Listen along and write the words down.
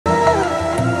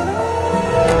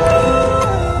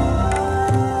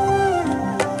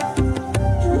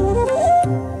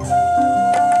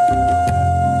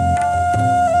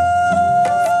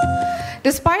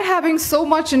so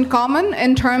much in common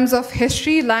in terms of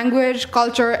history, language,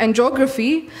 culture, and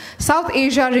geography, South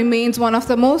Asia remains one of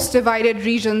the most divided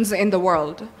regions in the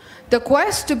world. The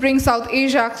quest to bring South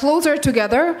Asia closer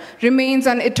together remains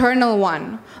an eternal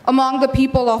one among the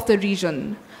people of the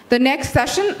region. The next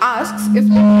session asks if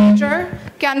literature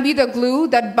can be the glue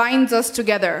that binds us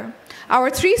together. Our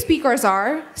three speakers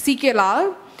are C.K.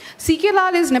 Lal. C.K.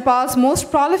 Lal is Nepal's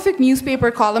most prolific newspaper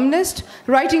columnist,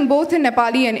 writing both in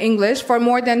Nepali and English for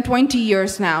more than 20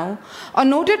 years now. A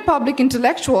noted public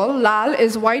intellectual, Lal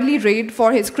is widely rated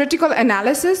for his critical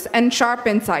analysis and sharp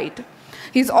insight.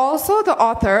 He's also the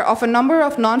author of a number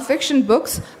of non-fiction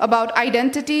books about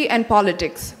identity and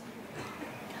politics.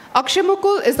 Akshaya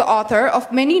Mukul is the author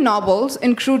of many novels,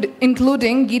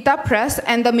 including Gita Press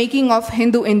and The Making of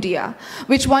Hindu India,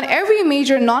 which won every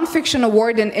major non-fiction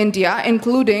award in India,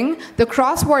 including the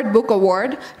Crossword Book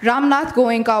Award, Ramnath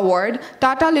Goenka Award,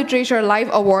 Tata Literature Live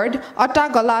Award, Atta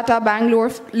Galata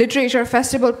Bangalore Literature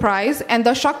Festival Prize, and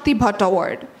the Shakti Bhatt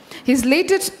Award. His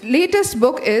latest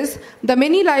book is The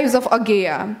Many Lives of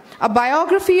Ageya, a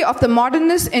biography of the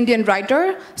modernist Indian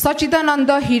writer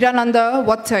Sachidananda Hirananda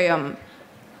Vatsayam.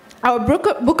 Our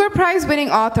Booker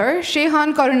Prize-winning author,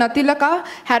 Shehan Karunatilaka,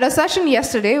 had a session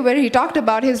yesterday where he talked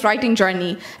about his writing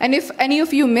journey. And if any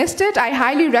of you missed it, I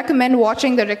highly recommend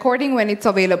watching the recording when it's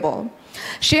available.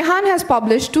 Shehan has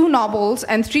published 2 novels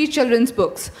and 3 children's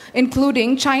books,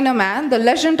 including Chinaman, The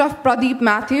Legend of Pradeep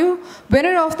Matthew,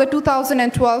 winner of the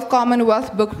 2012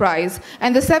 Commonwealth Book Prize,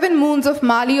 and The 7 Moons of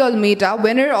Mali Almeida,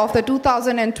 winner of the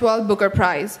 2012 Booker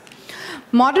Prize.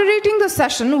 Moderating the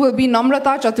session will be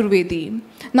Namrata Chaturvedi.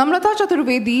 Namrata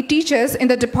Chaturvedi teaches in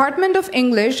the Department of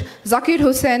English, Zakir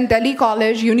Hussain, Delhi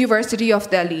College, University of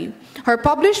Delhi. Her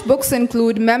published books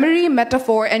include Memory,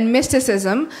 Metaphor, and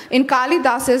Mysticism in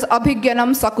Kalidas's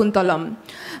Abhigyanam Sakuntalam,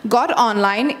 God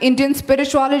Online, Indian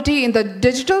Spirituality in the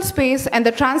Digital Space, and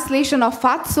the translation of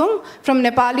Fatsum from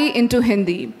Nepali into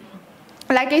Hindi.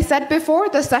 Like I said before,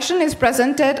 the session is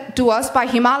presented to us by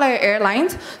Himalaya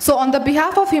Airlines. So on the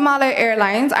behalf of Himalaya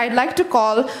Airlines, I'd like to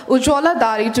call Ujjwala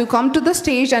Dari to come to the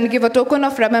stage and give a token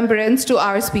of remembrance to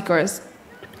our speakers.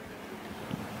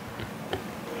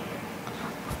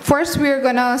 First, we're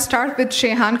going to start with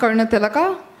Shehan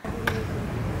Karunatilaka.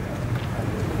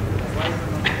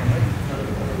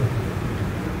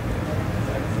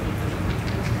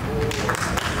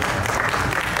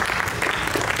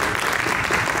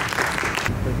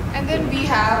 And then we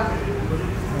have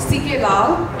C.K.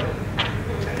 Lal.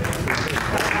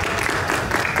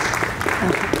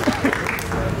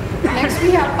 Next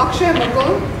we have Akshaya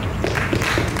Mukul.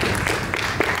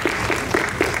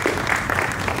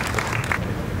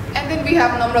 And then we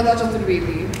have Namrata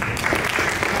Chaturvedi.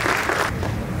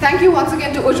 Thank you once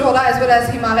again to Ujjwala as well as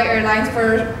Himalaya Airlines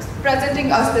for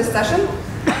presenting us this session.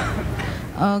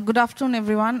 Good afternoon,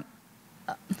 everyone.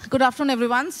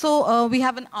 So we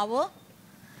have an hour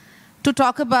to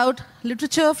talk about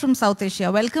literature from South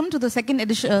Asia. Welcome to the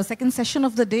second session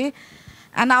of the day.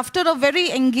 And after a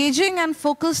very engaging and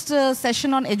focused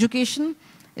session on education,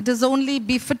 it is only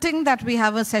befitting that we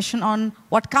have a session on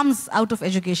what comes out of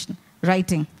education,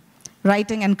 writing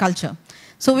and culture.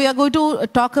 So we are going to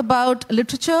talk about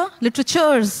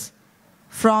literatures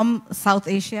from South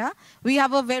Asia. We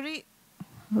have a very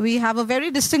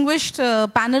distinguished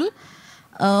panel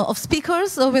of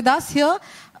speakers with us here.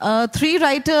 3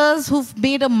 writers who've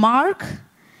made a mark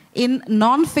in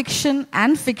non-fiction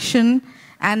and fiction,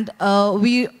 and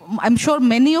I'm sure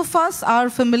many of us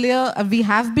are familiar, we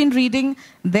have been reading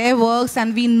their works,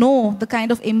 and we know the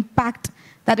kind of impact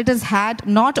that it has had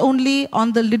not only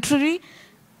on the literary,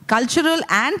 cultural,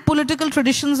 and political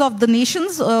traditions of the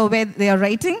nations where they are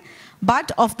writing,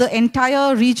 but of the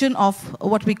entire region of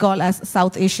what we call as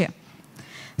South Asia.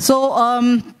 So,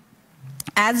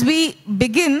 as we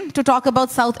begin to talk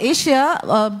about South Asia,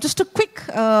 just a quick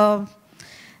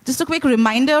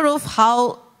reminder of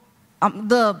how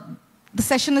the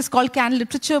session is called Can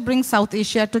Literature Bring South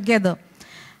Asia Together?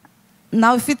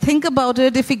 Now, if we think about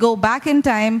it, if we go back in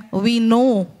time, we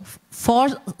know for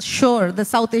sure that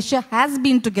South Asia has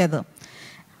been together.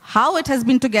 How it has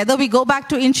been together, we go back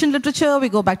to ancient literature, we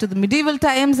go back to the medieval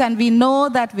times, and we know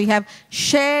that we have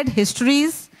shared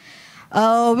histories.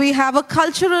 We have a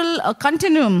cultural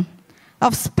continuum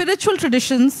of spiritual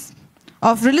traditions,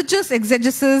 of religious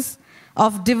exegesis,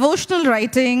 of devotional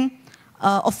writing,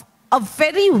 of a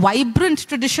very vibrant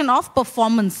tradition of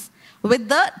performance with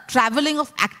the traveling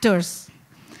of actors.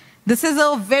 This is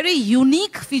a very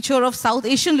unique feature of South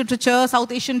Asian literature,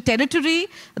 South Asian territory,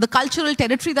 the cultural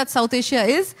territory that South Asia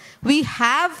is. We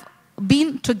have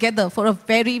been together for a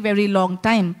very, very long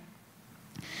time.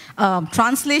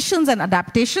 Translations and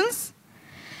adaptations.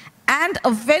 And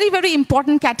a very, very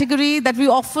important category that we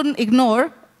often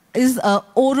ignore is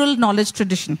oral knowledge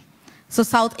tradition. So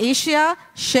South Asia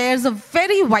shares a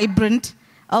very vibrant,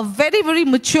 a very, very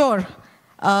mature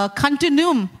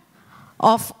continuum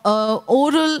of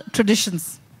oral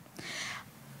traditions.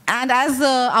 And as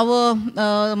our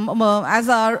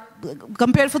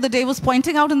Compare for the Day was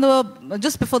pointing out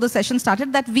just before the session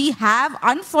started, that we have,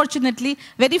 unfortunately,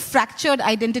 very fractured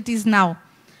identities now.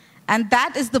 And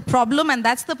that is the problem, and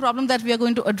that's the problem that we are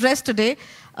going to address today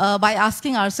by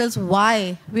asking ourselves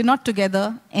why we're not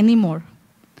together anymore.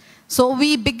 So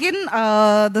we begin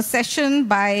the session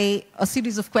by a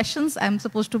series of questions. I'm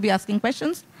supposed to be asking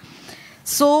questions.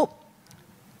 So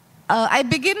I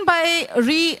begin by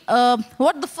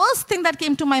the first thing that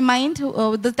came to my mind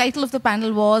with the title of the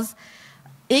panel was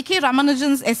A.K.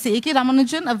 Ramanujan's essay. A.K.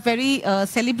 Ramanujan, a very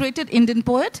celebrated Indian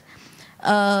poet,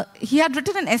 he had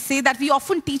written an essay that we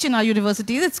often teach in our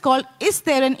universities. It's called, Is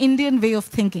There an Indian Way of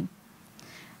Thinking?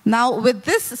 Now, with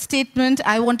this statement,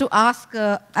 I want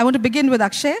to begin with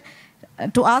Akshay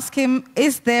to ask him,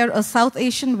 is there a South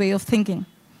Asian way of thinking?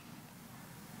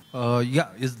 Yeah,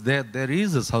 there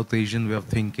is a South Asian way of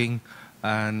thinking,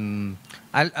 and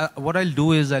what I'll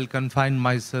do is I'll confine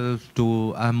myself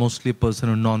to, I'm mostly a person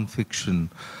of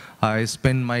non-fiction. I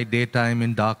spend my daytime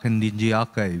in dark and dingy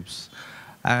archives,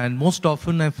 and most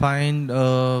often I find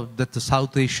that the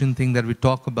South Asian thing that we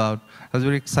talk about, I was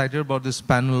very excited about this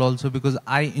panel also because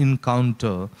I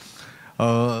encounter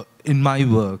in my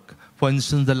work, for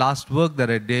instance, the last work that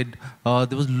I did,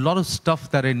 there was a lot of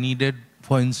stuff that I needed,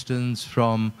 for instance,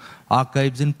 from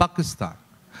archives in Pakistan.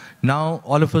 Now,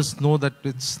 all of us know that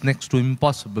it's next to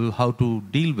impossible how to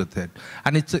deal with it.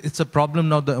 And it's a problem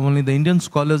now that only the Indian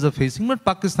scholars are facing, but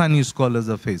Pakistani scholars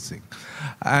are facing.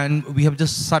 And we have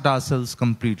just shut ourselves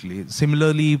completely.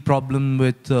 Similarly, problem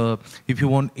with, if you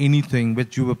want anything,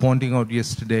 which you were pointing out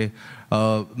yesterday,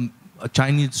 a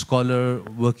Chinese scholar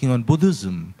working on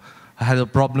Buddhism had a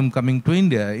problem coming to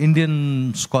India,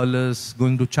 Indian scholars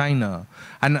going to China.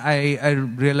 And I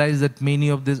realized that many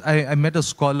of this, I met a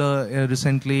scholar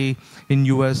recently in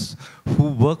US who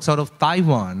works out of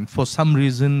Taiwan for some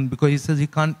reason because he says he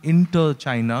can't enter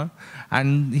China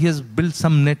and he has built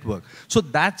some network. So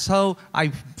that's how I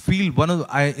feel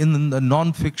in the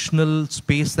non-fictional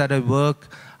space that I work,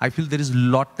 I feel there is a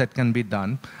lot that can be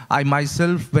done. I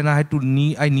myself, when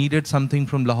I needed something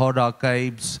from Lahore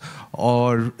archives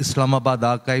or Islamabad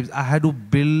archives, I had to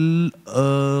build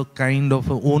a kind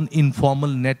of own informal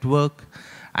network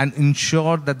and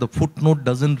ensure that the footnote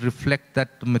doesn't reflect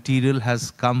that the material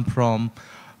has come from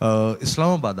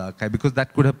Islamabad archive, because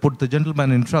that could have put the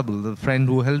gentleman in trouble, the friend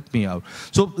who helped me out.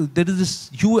 So there is this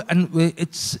huge, and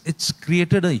it's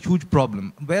created a huge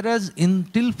problem. Whereas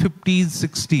until 50s,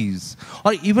 60s,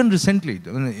 or even recently,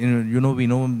 we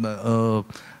know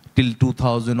till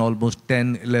 2000, almost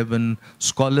 10, 11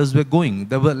 scholars were going.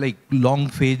 There were like long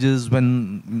phases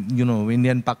when, India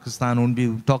and Pakistan won't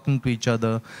be talking to each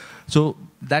other. So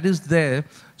that is there.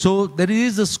 So there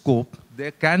is a scope.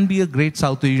 There can be a great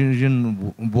South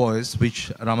Asian voice, which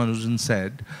Ramanujan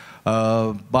said,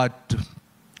 but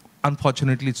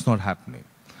unfortunately it's not happening.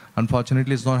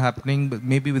 Unfortunately it's not happening, but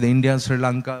maybe with India and Sri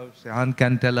Lanka, Shehan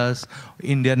can tell us,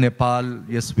 India, Nepal,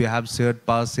 yes, we have shared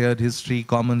past, shared history,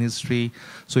 common history.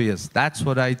 So yes, that's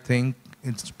what I think.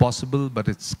 It's possible, but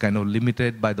it's kind of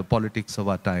limited by the politics of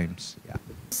our times. Yeah.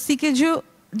 CKJ,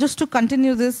 just to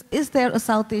continue this, is there a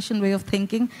South Asian way of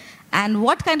thinking? And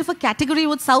what kind of a category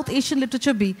would South Asian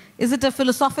literature be? Is it a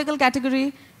philosophical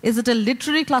category? Is it a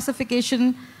literary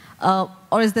classification?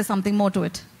 Or is there something more to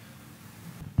it?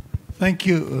 Thank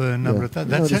you, Namrata. Yeah.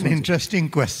 That's an interesting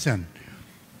question.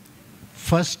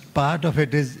 First part of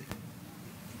it is,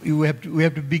 we have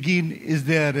to begin, is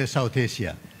there a South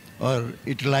Asia? Or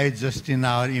it lies just in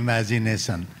our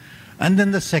imagination? And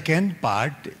then the second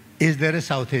part, is there a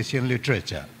South Asian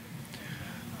literature?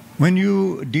 When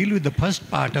you deal with the first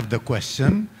part of the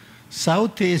question,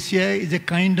 South Asia is a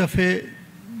kind of a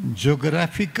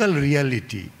geographical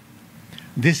reality.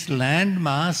 This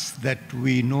landmass that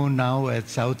we know now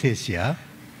as South Asia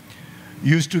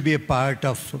used to be a part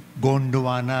of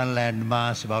Gondwana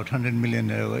landmass about 100 million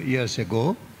years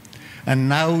ago. And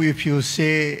now if you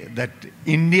say that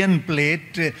Indian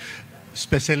plate,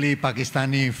 especially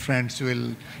Pakistani friends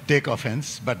will take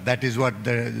offense, but that is what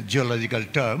the geological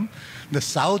term. The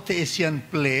South Asian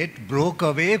plate broke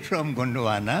away from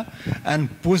Gondwana and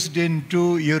pushed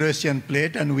into Eurasian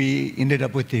plate, and we ended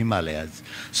up with the Himalayas.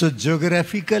 So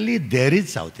geographically, there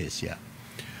is South Asia.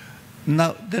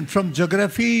 Now, then from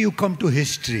geography, you come to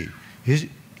history.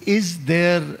 Is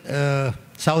there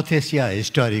South Asia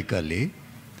historically?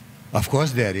 Of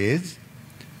course there is.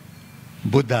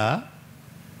 Buddha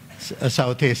a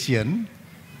South Asian,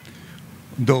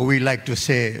 though we like to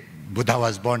say Buddha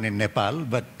was born in Nepal,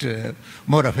 but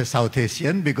more of a South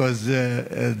Asian because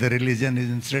the religion is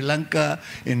in Sri Lanka,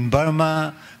 in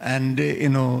Burma, and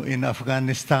in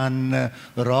Afghanistan,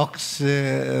 rocks,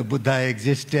 Buddha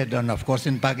existed, and of course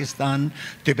in Pakistan,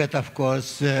 Tibet, of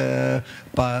course.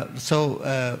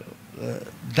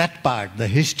 That part, the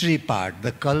history part,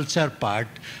 the culture part,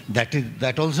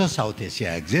 that also South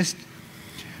Asia exists.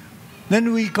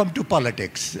 Then we come to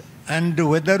politics. And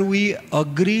whether we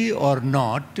agree or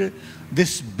not,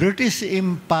 this British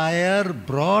Empire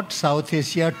brought South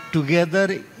Asia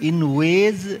together in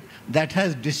ways that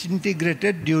has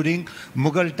disintegrated during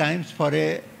Mughal times for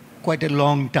quite a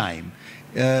long time.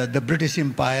 The British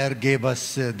Empire gave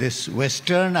us this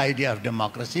Western idea of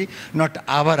democracy, not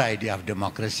our idea of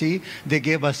democracy. They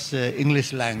gave us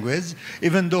English language.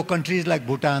 Even though countries like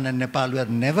Bhutan and Nepal were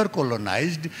never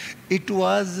colonized, it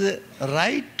was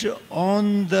right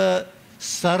on the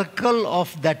circle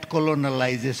of that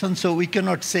colonialization, so we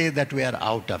cannot say that we are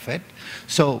out of it.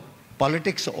 So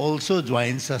politics also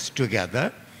joins us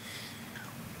together.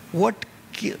 What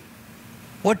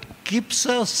keeps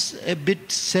us a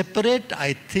bit separate,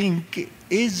 I think,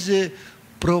 is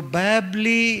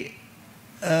probably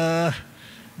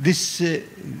this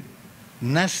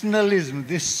nationalism,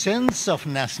 this sense of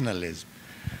nationalism.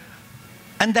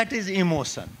 And that is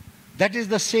emotion. That is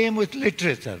the same with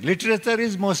literature. Literature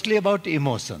is mostly about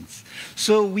emotions.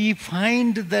 So we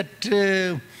find that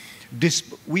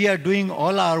we are doing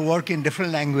all our work in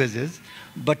different languages,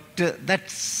 but that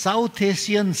South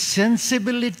Asian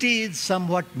sensibility is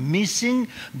somewhat missing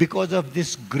because of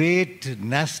this great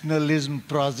nationalism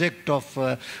project of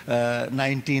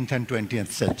 19th and 20th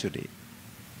century.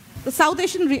 The South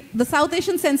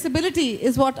Asian sensibility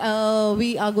is what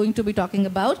we are going to be talking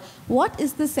about. What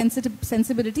is this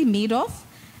sensibility made of,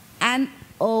 and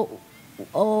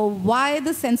why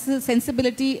the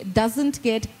sensibility doesn't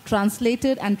get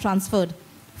translated and transferred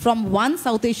from one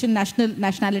South Asian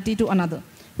nationality to another?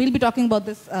 We'll be talking about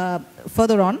this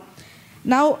further on.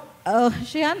 Now,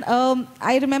 Shehan,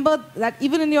 I remember that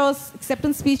even in your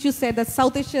acceptance speech, you said that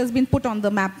South Asia has been put on the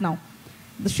map now.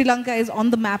 The Sri Lanka is on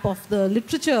the map of the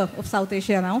literature of South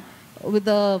Asia now, when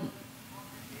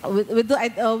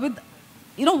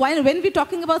we're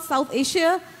talking about South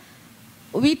Asia,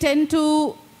 we tend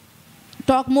to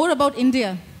talk more about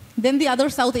India than the other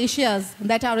South Asias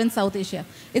that are in South Asia.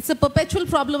 It's a perpetual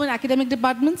problem in academic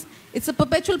departments. It's a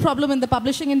perpetual problem in the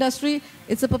publishing industry.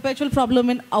 It's a perpetual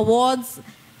problem in awards.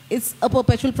 It's a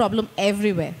perpetual problem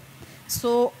everywhere.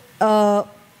 So,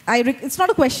 it's not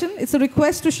a question, it's a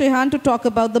request to Shehan to talk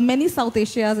about the many South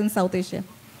Asias in South Asia,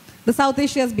 the South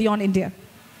Asias beyond India.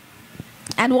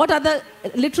 And what are the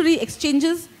literary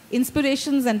exchanges,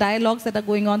 inspirations and dialogues that are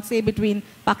going on, say, between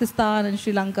Pakistan and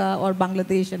Sri Lanka or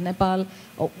Bangladesh and Nepal,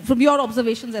 from your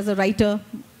observations as a writer?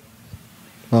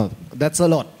 That's a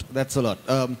lot.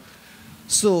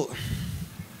 So,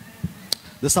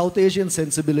 the South Asian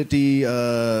sensibility,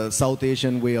 South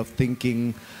Asian way of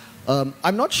thinking,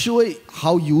 I'm not sure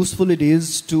how useful it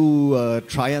is to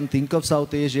try and think of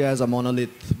South Asia as a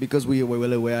monolith, because we were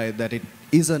well aware that it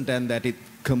isn't, and that it's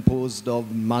composed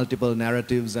of multiple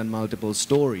narratives and multiple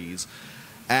stories.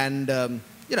 And,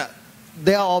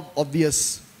 there are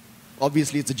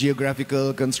obviously it's a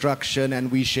geographical construction,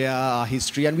 and we share our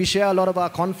history, and we share a lot of our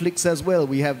conflicts as well.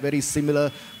 We have very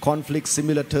similar conflicts,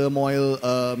 similar turmoil.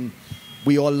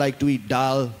 We all like to eat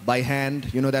dal by hand.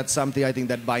 That's something I think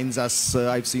that binds us,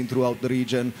 I've seen throughout the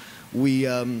region.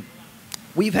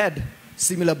 We've had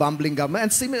similar bumbling government,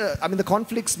 and similar, the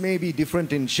conflicts may be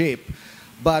different in shape,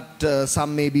 but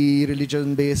some may be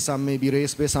religion-based, some may be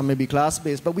race-based, some may be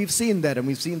class-based, but we've seen that, and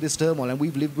we've seen this turmoil, and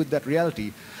we've lived with that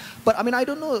reality. But I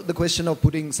don't know the question of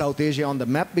putting South Asia on the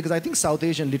map, because I think South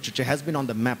Asian literature has been on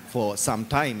the map for some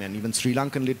time, and even Sri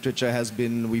Lankan literature has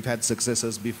been, we've had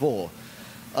successors before.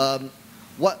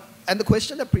 And the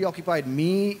question that preoccupied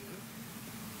me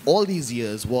all these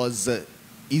years was,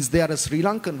 is there a Sri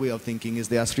Lankan way of thinking? Is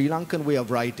there a Sri Lankan way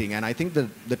of writing? And I think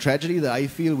the tragedy that I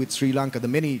feel with Sri Lanka,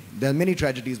 there are many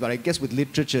tragedies, but I guess with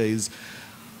literature is,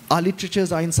 our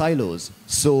literatures are in silos.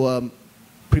 So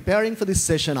preparing for this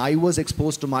session, I was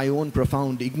exposed to my own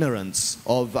profound ignorance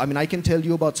of, I can tell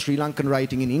you about Sri Lankan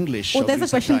writing in English. Oh, there's a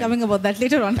question coming about that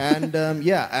later on.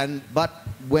 And, but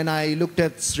when I looked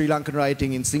at Sri Lankan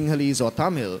writing in Sinhalese or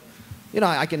Tamil,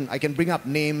 I can bring up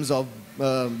names of,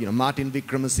 Martin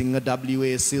Wickramasinghe,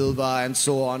 W.A. Silva, and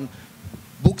so on.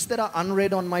 Books that are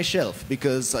unread on my shelf,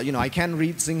 because, I can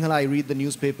read Sinhala, I read the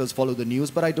newspapers, follow the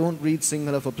news, but I don't read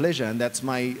Sinhala for pleasure, and that's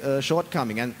my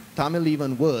shortcoming. And Tamil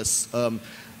even worse.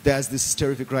 there's this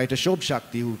terrific writer, Shobh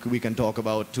Shakti, who we can talk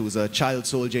about, who's a child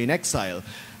soldier in exile.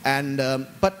 And,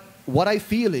 but what I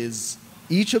feel is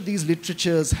each of these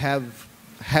literatures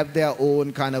have their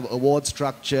own kind of award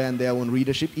structure and their own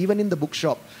readership. Even in the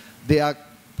bookshop, they are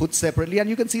put separately. And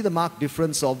you can see the marked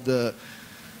difference of the,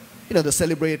 the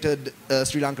celebrated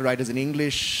Sri Lankan writers in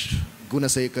English,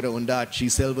 Gunasekara, Undachi,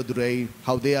 Selvadurai,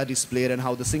 how they are displayed and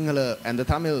how the Sinhala and the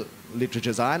Tamil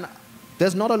literatures are. And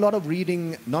there's not a lot of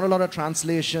reading, not a lot of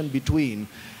translation between.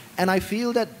 And I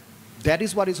feel that that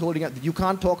is what is holding up. You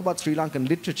can't talk about Sri Lankan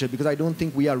literature because I don't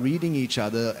think we are reading each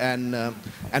other. And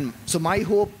so my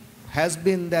hope has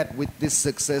been that with this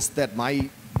success that my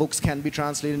books can be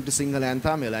translated into Sinhala and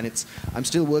Tamil. And I'm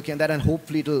still working on that, and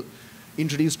hopefully it'll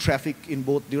introduce traffic in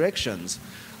both directions.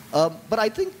 But I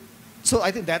think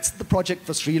that's the project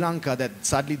for Sri Lanka, that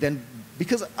sadly then,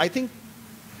 because I think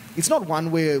it's not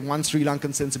one way, one Sri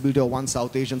Lankan sensibility or one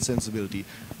South Asian sensibility.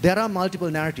 There are multiple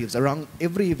narratives around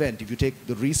every event. If you take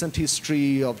the recent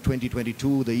history of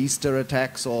 2022, the Easter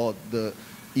attacks, or the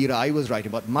era I was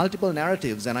writing about, multiple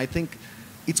narratives. And I think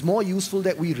it's more useful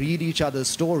that we read each other's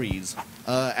stories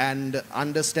and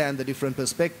understand the different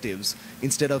perspectives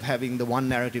instead of having the one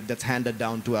narrative that's handed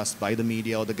down to us by the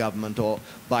media or the government or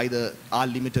by our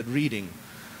limited reading.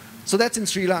 So that's in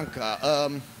Sri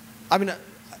Lanka. I mean,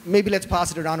 maybe let's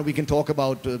pass it around and we can talk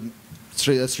about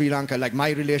Sri Lanka, like my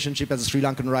relationship as a Sri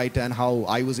Lankan writer and how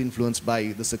I was influenced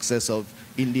by the success of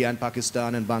India and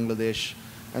Pakistan and Bangladesh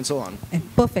and so on.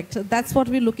 Perfect. That's what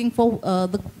we're looking for.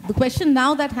 The question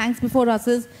now that hangs before us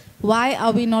is, why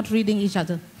are we not reading each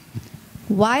other?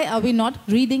 Why are we not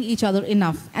reading each other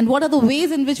enough? And what are the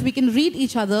ways in which we can read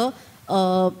each other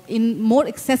in more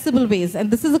accessible ways?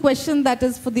 And this is a question that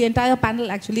is for the entire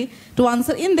panel actually to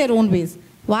answer in their own ways.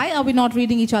 Why are we not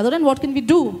reading each other, and what can we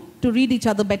do to read each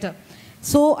other better?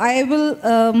 So I will,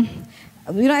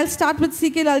 I'll start with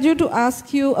C.K. Lalju to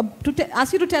ask you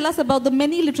to tell us about the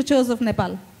many literatures of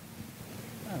Nepal.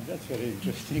 That's a very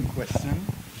interesting question.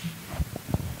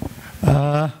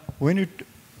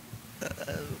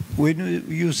 When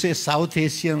you say South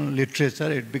Asian literature,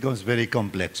 it becomes very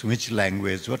complex. Which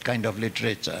language, what kind of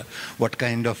literature, what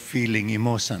kind of feeling,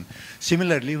 emotion.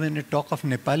 Similarly, when you talk of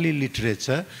Nepali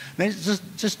literature, then it's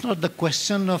just not the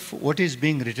question of what is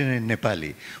being written in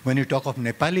Nepali. When you talk of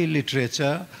Nepali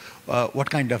literature, what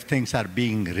kind of things are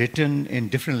being written in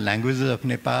different languages of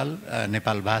Nepal,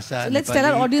 Nepal Bhasha. So let's tell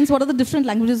our audience what are the different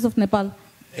languages of Nepal.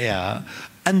 Yeah,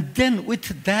 and then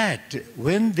with that,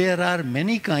 when there are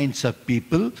many kinds of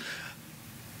people,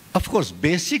 of course,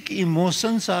 basic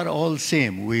emotions are all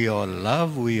same. We all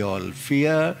love, we all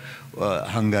fear,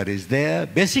 hunger is there.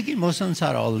 Basic emotions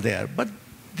are all there. But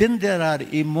then there are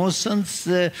emotions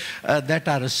that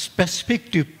are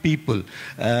specific to people.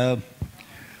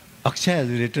 Akshaya has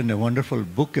written a wonderful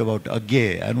book about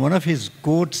Agye, and one of his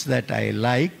quotes that I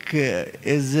like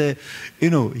is,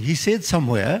 he said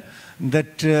somewhere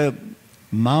that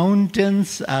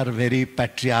mountains are very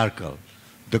patriarchal.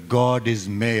 The god is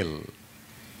male.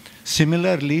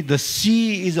 Similarly, the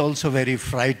sea is also very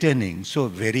frightening, so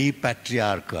very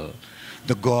patriarchal.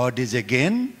 The god is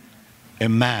again a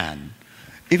man.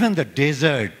 Even the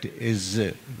desert is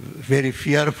very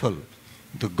fearful.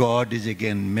 The god is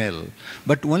again male.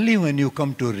 But only when you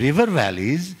come to river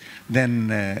valleys, then,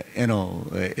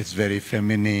 it's very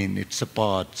feminine, it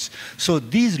supports. So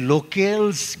these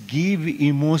locales give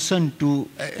emotion to,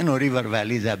 river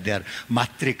valleys have their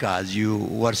matrikas, you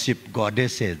worship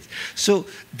goddesses. So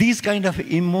these kind of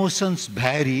emotions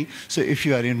vary. So if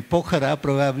you are in Pokhara,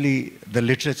 probably the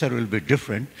literature will be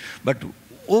different. But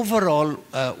overall,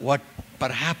 what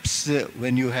perhaps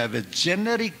when you have a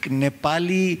generic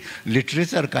Nepali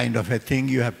literature kind of a thing,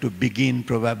 you have to begin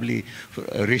probably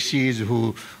rishis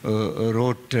who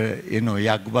wrote,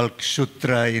 Yagvalk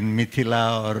Sutra in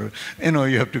Mithila, or,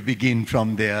 you have to begin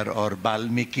from there, or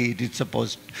Valmiki.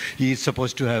 He is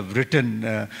supposed to have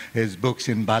written his books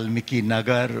in Valmiki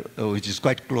Nagar, which is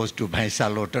quite close to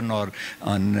Bhaisalotan, or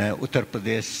on Uttar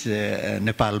Pradesh,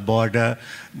 Nepal border.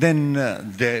 Then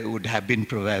they would have been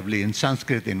probably in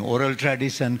Sanskrit, in oral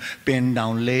tradition, penned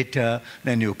down later.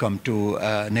 Then you come to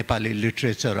Nepali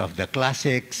literature of the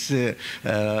classics,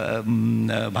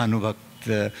 Bhanubhakt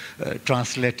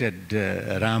translated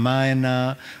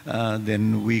Ramayana,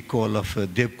 then we call of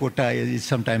Devkota is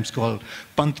sometimes called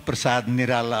Pant Prasad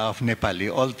Nirala of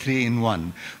Nepali, all three in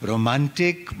one.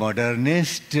 Romantic,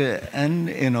 modernist, and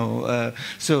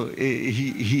so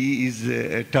he is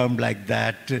termed like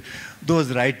that.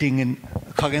 Those writing in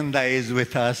Khagenda is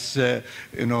with us, Khagendra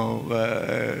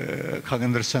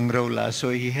Sangraula. So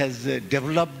he has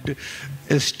developed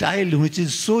a style which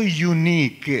is so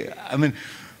unique. I mean,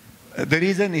 The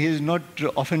reason he is not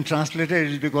often translated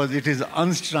is because it is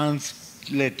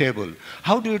untranslatable.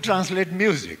 How do you translate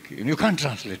music? You can't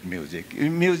translate music.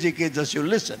 Music is just you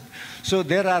listen. So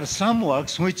there are some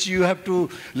works which you have to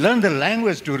learn the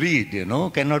language to read,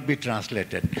 cannot be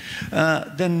translated.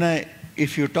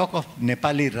 If you talk of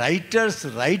Nepali writers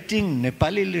writing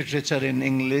Nepali literature in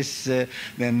English, then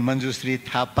Manjushree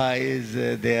Thapa is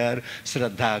there,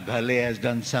 Shraddha Ghale has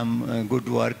done some good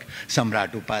work,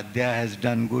 Samrat Upadhyaya has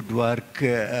done good work,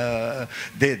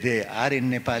 they are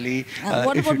in Nepali.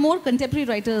 What about more contemporary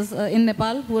writers in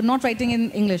Nepal who are not writing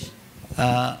in English?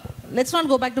 Let's not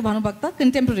go back to Bhanu Bhakta,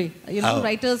 contemporary,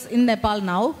 writers in Nepal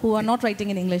now who are not writing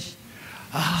in English.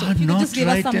 So if you could just give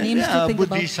us some names to think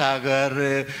Buddhi about. Sagar,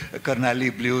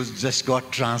 Karnali Blues just got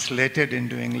translated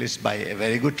into English by a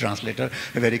very good translator,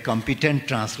 a very competent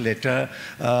translator.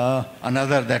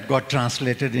 Another that got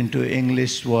translated into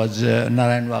English was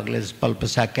Narayan Wagle's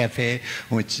Palpasa Cafe,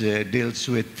 which deals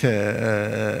with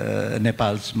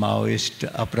Nepal's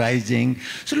Maoist uprising.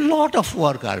 So a lot of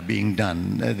work are being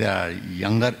done. There are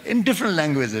younger, in different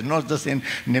languages, not just in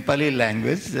Nepali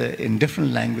language, in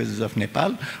different languages of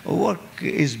Nepal, work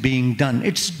is being done.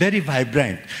 It's very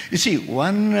vibrant. You see,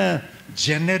 one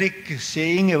generic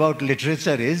saying about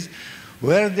literature is,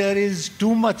 where there is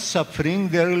too much suffering,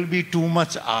 there will be too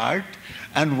much art,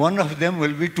 and one of them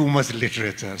will be too much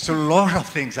literature. So a lot of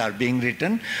things are being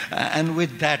written, and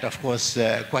with that, of course,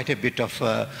 quite a bit of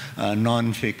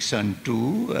non-fiction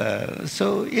too.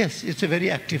 So yes, it's a very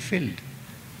active field.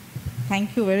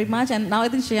 Thank you very much. And now I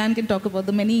think Shehan can talk about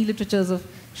the many literatures of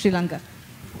Sri Lanka.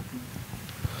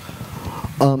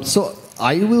 So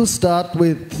I will start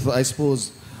with, I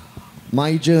suppose,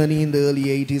 my journey in the early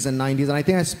 80s and 90s. And I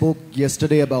think I spoke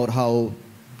yesterday about how,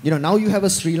 now you have a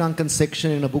Sri Lankan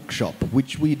section in a bookshop,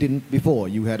 which we didn't before.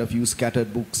 You had a few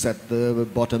scattered books at the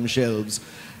bottom shelves.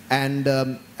 And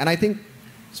I think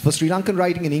for Sri Lankan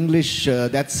writing in English,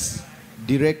 that's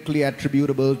directly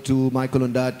attributable to Michael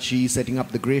Ondaatje setting up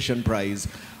the Gratian Prize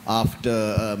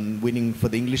after winning for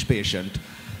the English Patient.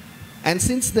 And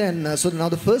since then, so now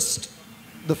the first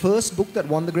book that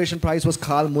won the Gratian Prize was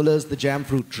Carl Muller's The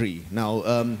Jamfruit Tree. Now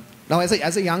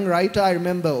as a young writer, I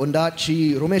remember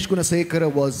Ondaatje, Romesh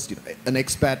Gunasekara was an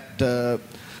expat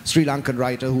Sri Lankan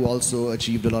writer who also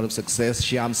achieved a lot of success.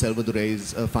 Shyam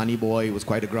Selvadurei's Funny Boy was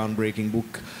quite a groundbreaking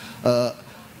book.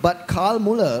 But Carl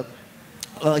Muller,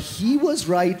 he was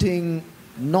writing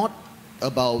not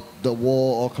about the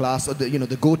war or class or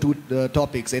the go-to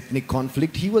topics, ethnic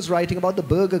conflict. He was writing about the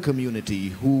burgher community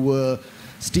who were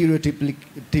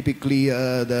stereotypically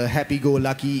the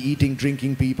happy-go-lucky, eating,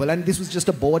 drinking people. And this was just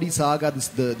a bawdy saga,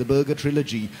 the Burger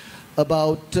trilogy,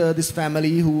 about this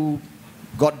family who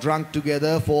got drunk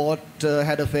together, fought,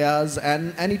 had affairs,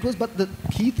 and it was, but the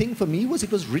key thing for me was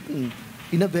it was written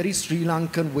in a very Sri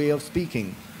Lankan way of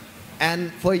speaking.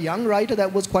 And for a young writer,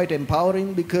 that was quite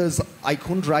empowering because I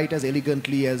couldn't write as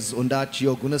elegantly as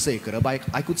Ondaatje or Gunasekara, but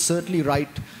I could certainly write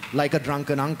like a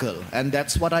drunken uncle. And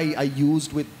that's what I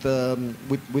used with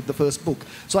the first book.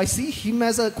 So I see him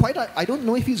as I don't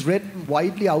know if he's read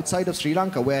widely outside of Sri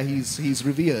Lanka, where he's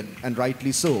revered, and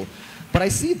rightly so. But I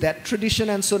see that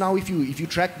tradition, and so now if you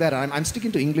track that, I'm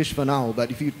sticking to English for now, but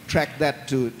if you track that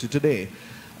to today,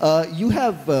 you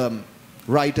have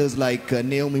writers like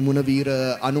Naomi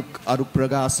Munavira, Aruk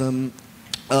Pragasam,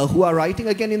 who are writing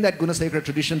again in that Gunasekara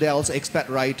tradition. They are also expat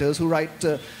writers who write,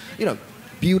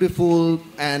 beautiful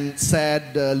and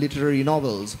sad literary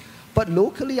novels. But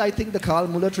locally, I think the Carl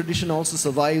Muller tradition also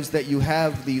survives, that you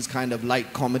have these kind of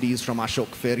light comedies from Ashok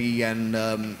Ferry and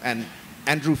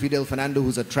Andrew Fidel Fernando,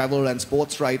 who's a travel and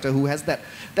sports writer, who has that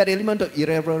element of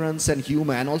irreverence and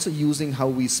humor, and also using how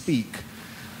we speak.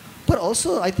 But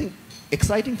also, I think,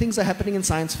 exciting things are happening in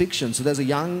science fiction. So there's a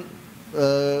young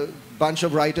bunch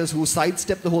of writers who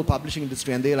sidestep the whole publishing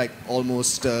industry, and they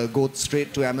almost go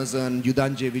straight to Amazon.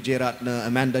 Yudhanje Vijayaratna,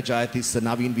 Amanda Jayathis,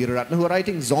 Naveen Veeraratna, who are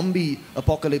writing zombie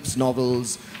apocalypse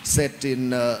novels set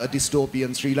in a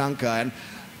dystopian Sri Lanka, and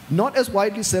not as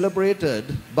widely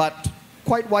celebrated, but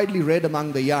quite widely read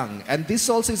among the young. And this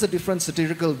also is a different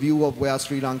satirical view of where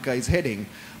Sri Lanka is heading.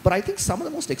 But I think some of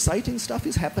the most exciting stuff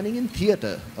is happening in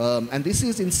theatre, and this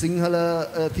is in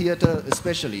Sinhala theatre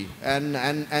especially, and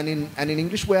in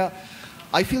English, where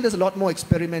I feel there's a lot more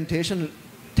experimentation,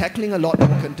 tackling a lot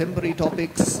more contemporary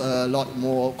topics, a lot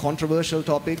more controversial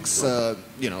topics,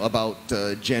 about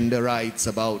gender rights,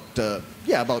 about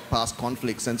past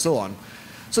conflicts and so on.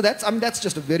 So that's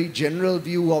just a very general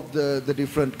view of the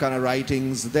different kind of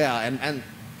writings there, and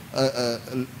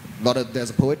there's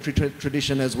a poetry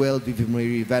tradition as well.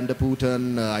 Vivimari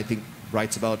Vanderputten, I think,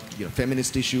 writes about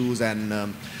feminist issues,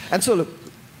 and so look,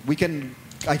 we can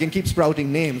I can keep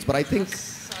sprouting names, but I think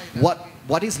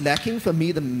what is lacking for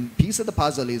me, the piece of the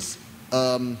puzzle is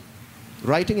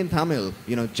writing in Tamil.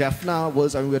 You know, Jaffna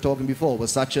was, I mean, we were talking before,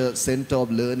 was such a center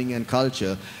of learning and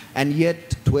culture, and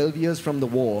yet 12 years from the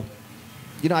war,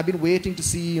 you know, I've been waiting to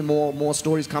see more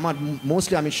stories come out.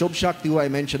 Mostly, I mean, Shobh Shakti, who I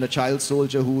mentioned, a child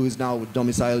soldier who is now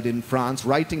domiciled in France,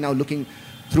 writing now looking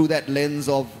through that lens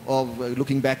of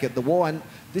looking back at the war. And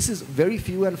this is very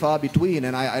few and far between.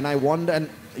 And I wonder, and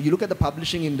you look at the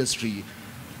publishing industry,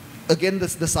 again,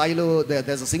 the silo,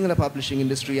 there's a singular publishing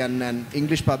industry and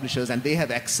English publishers, and they have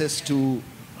access to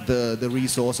the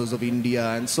resources of India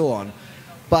and so on.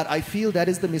 But I feel that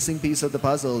is the missing piece of the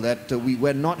puzzle, that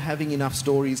we're not having enough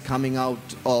stories coming out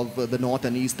of the North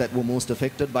and East that were most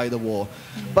affected by the war.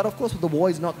 But of course, the war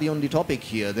is not the only topic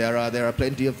here. There are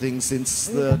plenty of things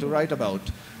to write about.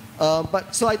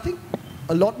 But so I think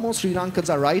a lot more Sri Lankans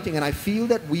are writing, and I feel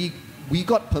that we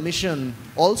got permission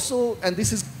also, and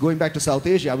this is going back to South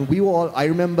Asia. I mean, I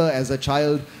remember as a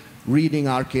child reading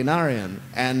R.K. Narayan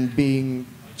and being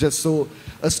just so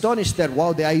astonished that,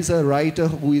 wow, there is a writer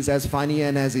who is as funny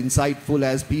and as insightful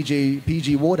as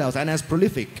P.G. Wodehouse and as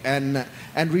prolific, and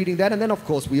reading that. And then, of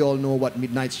course, we all know what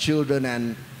Midnight's Children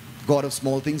and God of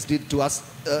Small Things did to us.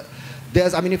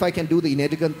 I mean, if I can do the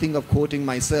inelegant thing of quoting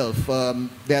myself,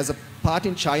 there's a part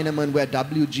in Chinaman where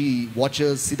W.G.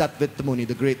 watches Siddharth Vettamuni,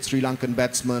 the great Sri Lankan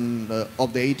batsman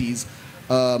of the 80s,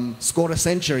 score a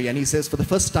century, and he says, for the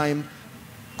first time,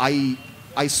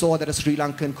 I saw that a Sri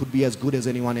Lankan could be as good as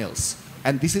anyone else.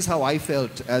 And this is how I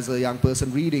felt as a young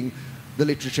person reading the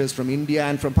literatures from India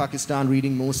and from Pakistan,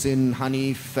 reading Mohsin,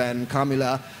 Hanif, and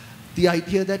Kamila. The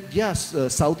idea that, yes,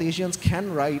 South Asians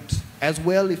can write as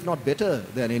well, if not better,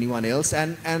 than anyone else.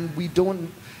 And we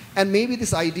don't, and maybe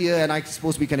this idea, and I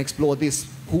suppose we can explore this,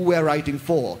 who we're writing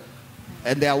for.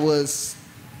 And there was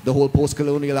the whole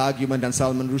post-colonial argument and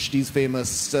Salman Rushdie's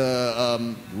famous,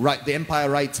 the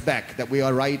empire writes back, that we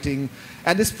are writing.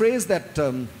 And this phrase that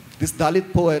this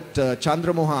Dalit poet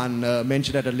Chandra Mohan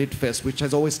mentioned at a Lit Fest, which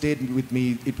has always stayed with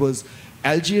me, it was,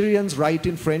 Algerians write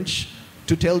in French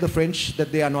to tell the French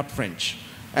that they are not French.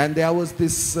 And there was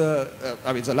this, I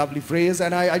mean, it's a lovely phrase,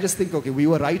 and I just think, okay, we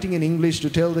were writing in English to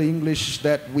tell the English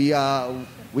that we are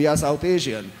South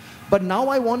Asian. But now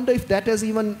I wonder if that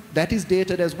is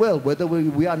dated as well, whether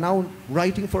we are now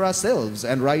writing for ourselves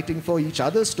and writing for each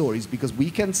other's stories, because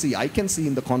I can see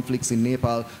in the conflicts in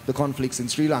Nepal, the conflicts in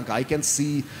Sri Lanka, I can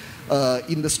see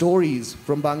in the stories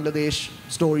from Bangladesh,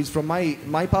 stories from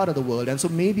my part of the world. And so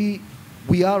maybe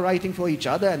we are writing for each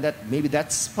other, and that maybe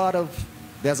that's part of,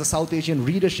 there's a South Asian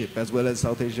readership as well as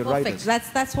South Asian writers.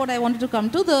 That's what I wanted to come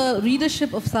to, the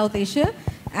readership of South Asia.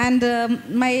 And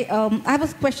I have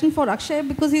a question for Akshay,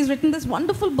 because he's written this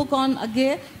wonderful book on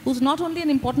Akshaya, who's not only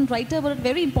an important writer, but a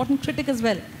very important critic as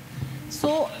well.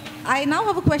 So I now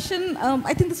have a question.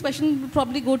 I think this question will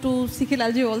probably go to C.K.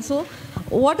 Lalji also.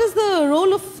 What is the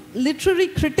role of literary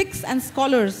critics and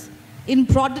scholars in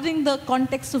broadening the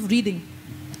context of reading?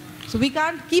 So we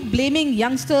can't keep blaming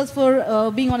youngsters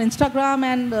for being on Instagram,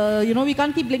 and we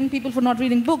can't keep blaming people for not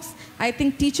reading books. I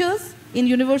think teachers in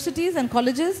universities and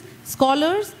colleges,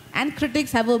 scholars and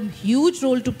critics have a huge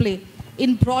role to play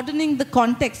in broadening the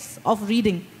context of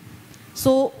reading.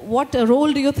 So what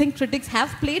role do you think critics have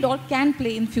played or can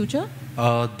play in future?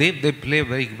 They play a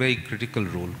very, very critical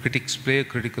role. Critics play a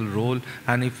critical role.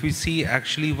 And if we see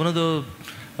actually one of the,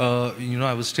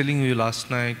 I was telling you last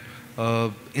night,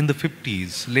 in the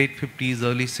 50s, late 50s,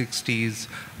 early 60s,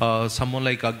 someone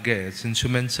like Akshaya, since you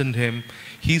mentioned him,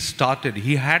 he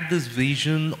had this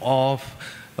vision of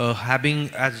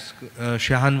having, as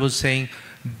Shehan was saying,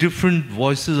 different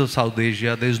voices of South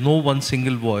Asia. There's no one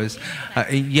single voice.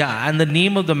 And the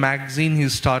name of the magazine he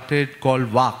started called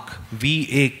VAK,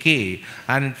 V-A-K.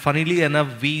 And funnily enough,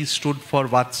 V stood for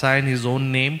Vatsayan, his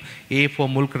own name, A for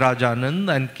Mulk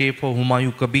Rajanand, and K for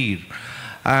Humayun Kabir.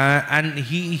 And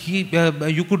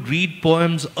you could read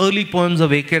poems, early poems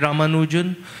of A.K.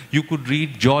 Ramanujan. You could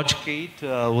read George Cate,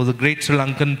 was a great Sri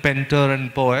Lankan painter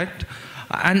and poet,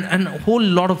 and a whole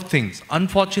lot of things.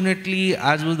 Unfortunately,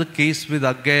 as was the case with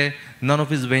Akshaya, none of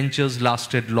his ventures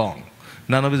lasted long.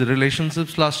 None of his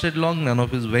relationships lasted long, none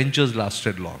of his ventures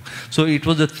lasted long. So it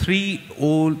was the three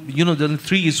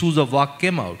issues of VAK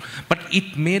came out. But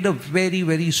it made a very,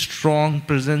 very strong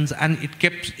presence, and it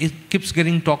keeps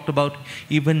getting talked about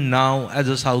even now as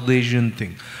a South Asian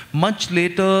thing. Much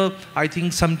later, I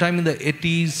think sometime in the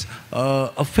 80s,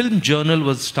 a film journal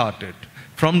was started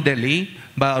from Delhi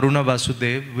by Aruna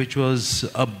Vasudev, which was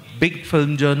a big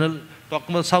film journal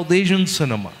talking about South Asian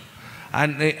cinema.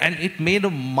 And it made a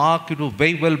mark. It was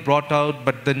very well brought out,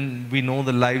 but then we know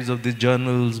the lives of these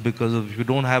journals, because if you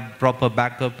don't have proper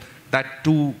backup, that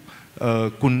too,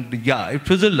 it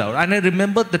fizzled out. And I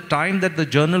remember the time that the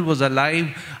journal was alive,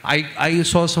 I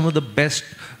saw some of the best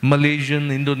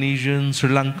Malaysian, Indonesian, Sri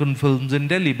Lankan films in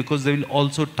Delhi, because they will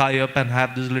also tie up and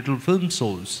have this little film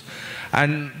source.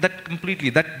 And that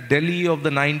Delhi of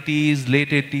the 90s, late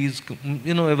 80s,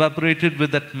 evaporated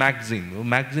with that magazine.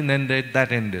 Magazine ended,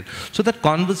 that ended. So that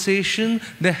conversation,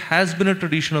 there has been a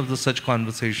tradition of such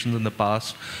conversations in the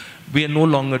past. We are no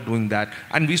longer doing that.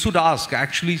 And we should ask,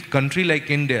 actually, country like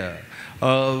India,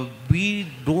 we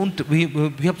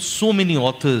have so many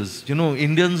authors.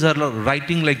 Indians are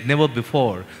writing like never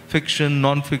before. Fiction,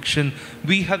 non-fiction.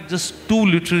 We have just two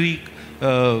literary,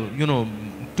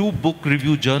 two book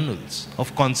review journals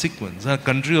of consequence. A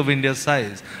country of India's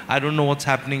size. I don't know what's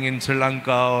happening in Sri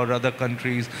Lanka or other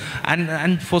countries.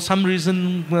 And for some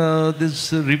reason,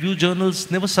 these review journals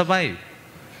never survive.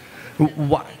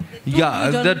 Why? Yeah,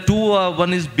 the two,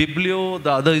 one is Biblio,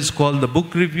 the other is called the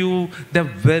Book Review. They're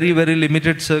very, very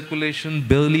limited circulation,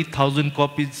 barely 1,000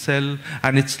 copies sell,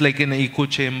 and it's like an echo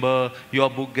chamber. Your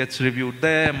book gets reviewed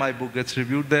there, my book gets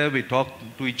reviewed there, we talk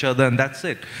to each other, and that's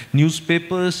it.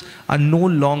 Newspapers are no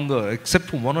longer, except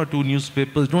for one or two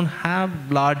newspapers, don't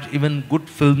have large, even good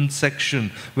film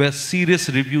section where serious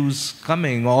reviews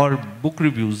coming, or book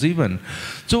reviews even.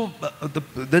 So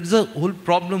there's a whole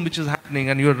problem which is happening,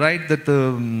 and you're right that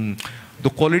the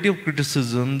quality of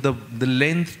criticism, the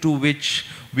length to which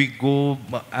we go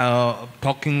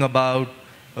talking about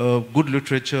good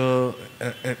literature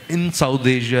in South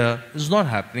Asia is not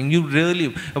happening. You really,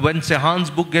 when Shehan's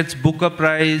book gets Booker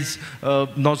Prize,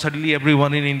 now suddenly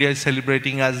everyone in India is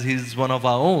celebrating as he's one of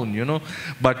our own,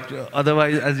 But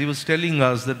otherwise, as he was telling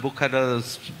us, that book had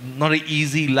not an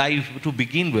easy life to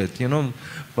begin with,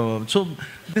 So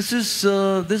this is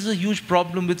a huge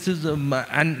problem, which is,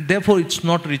 and therefore it's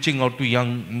not reaching out to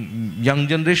young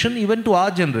generation, even to our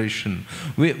generation.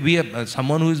 We have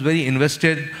someone who is very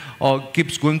invested or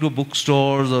keeps going to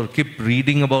bookstores or keep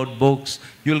reading about books.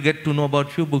 You'll get to know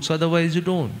about few books. Otherwise, you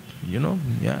don't.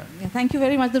 Yeah. Thank you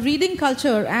very much. The reading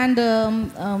culture, and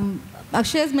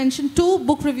Akshay has mentioned two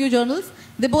book review journals.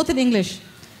 They're both in English.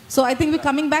 So I think we're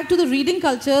coming back to the reading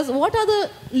cultures. What are the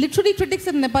literary critics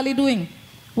in Nepali doing?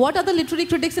 What are the literary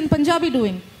critics in Punjabi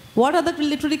doing? What are the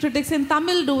literary critics in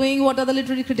Tamil doing? What are the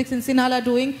literary critics in Sinhala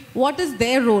doing? What is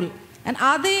their role? And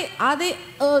are they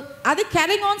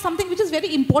carrying on something which is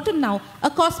very important now, a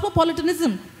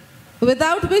cosmopolitanism,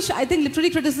 without which I think literary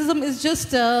criticism is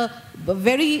just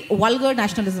very vulgar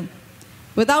nationalism.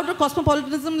 Without a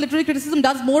cosmopolitanism, literary criticism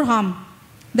does more harm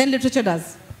than literature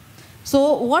does.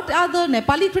 So what are the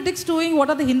Nepali critics doing?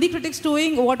 What are the Hindi critics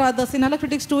doing? What are the Sinhala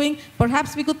critics doing?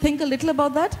 Perhaps we could think a little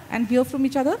about that and hear from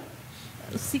each other.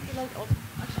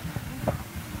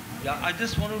 Yeah, I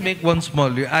just want to make one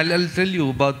small. I'll tell you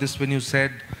about this when you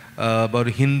said about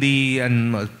Hindi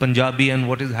and Punjabi and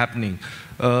what is happening.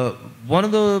 One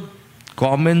of the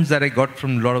comments that I got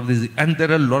from a lot of these, and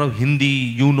there are a lot of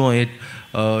Hindi,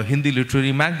 Hindi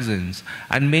literary magazines,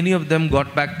 and many of them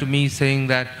got back to me saying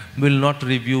that we'll not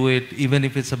review it even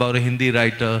if it's about a Hindi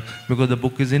writer because the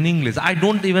book is in English. I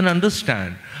don't even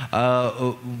understand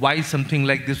why something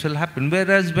like this will happen.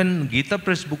 Whereas when Gita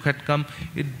Press book had come,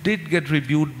 it did get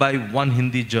reviewed by one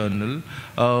Hindi journal,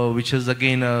 which is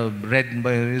again read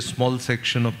by a small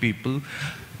section of people.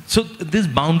 So these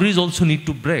boundaries also need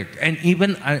to break. And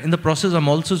even in the process, I'm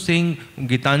also saying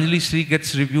Gitanjali Sri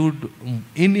gets reviewed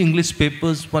in English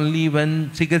papers only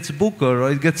when she gets Booker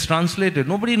or it gets translated.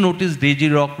 Nobody noticed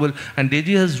Deji Rockwell. And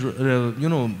Deji has,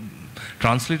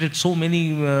 translated so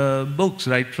many books,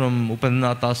 right from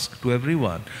Upannathas to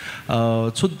everyone.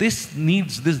 So this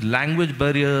needs these language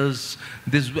barriers,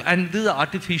 and these are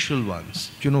artificial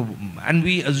ones, And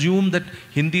we assume that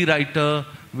Hindi reader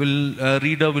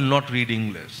will not read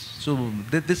English. So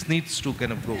this needs to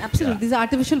kind of go. Absolutely, these are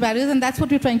artificial barriers, and that's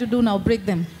what we're trying to do now, break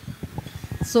them.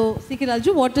 So, C.K.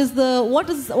 Raju,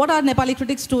 what are Nepali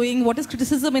critics doing? What is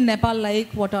criticism in Nepal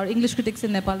like? What are English critics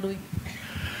in Nepal doing?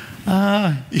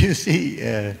 You see,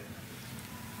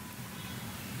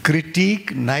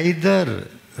 critique, neither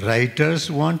writers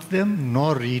want them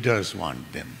nor readers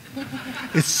want them.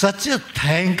 It's such a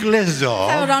thankless job.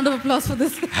 Have a round of applause for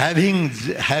this. Having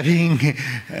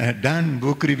done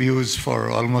book reviews for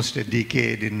almost a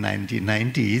decade in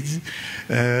 1990s,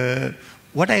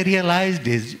 what I realized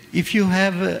is if you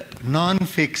have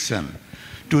non-fiction,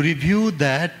 to review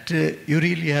that, you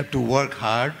really have to work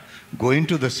hard, go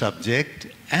into the subject,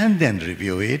 and then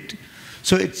review it.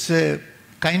 So it's a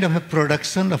kind of a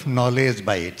production of knowledge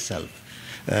by itself.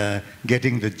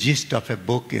 Getting the gist of a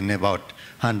book in about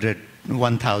 100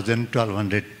 1,000,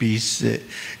 1,200 piece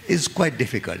is quite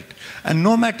difficult. And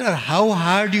no matter how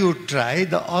hard you try,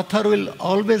 the author will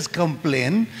always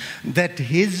complain that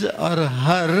his or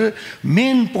her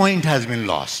main point has been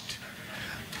lost.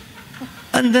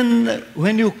 And then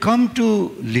when you come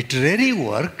to literary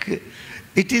work,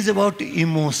 it is about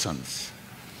emotions.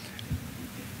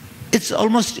 It's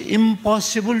almost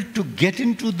impossible to get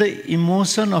into the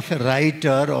emotion of a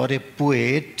writer or a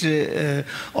poet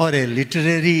or a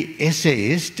literary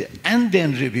essayist and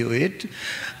then review it.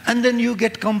 And then you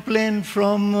get complaint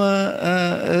from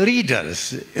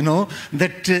readers,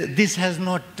 that this has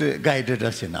not guided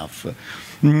us enough.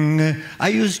 I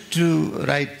used to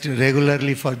write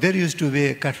regularly there used to be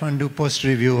a Kathmandu Post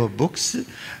review of books.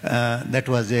 That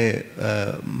was a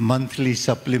monthly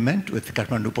supplement with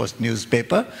Kathmandu Post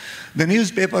newspaper. The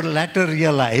newspaper later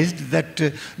realized that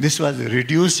this was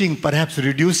perhaps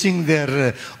reducing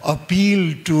their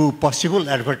appeal to possible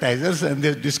advertisers, and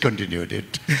they discontinued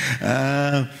it.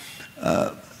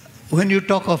 When you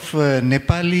talk of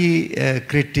Nepali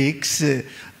critics,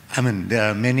 there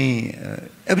are many,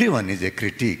 everyone is a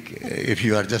critic if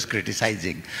you are just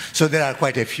criticizing. So there are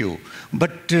quite a few.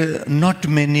 But not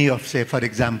many of, say, for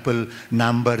example,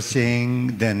 Nambar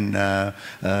Singh, then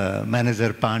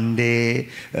Manager Pandey.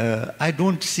 I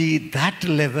don't see that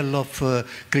level of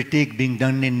critique being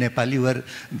done in Nepali where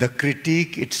the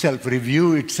critique itself,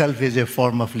 review itself is a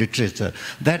form of literature.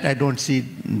 That I don't see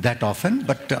that often.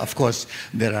 But of course,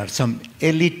 there are some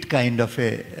elite kind of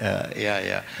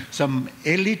some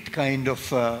elite kind of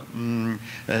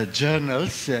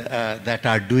journals that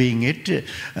are doing it.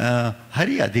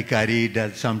 Hari Adhikari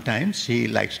does sometimes. He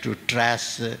likes to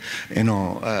trash,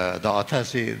 the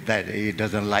authors that he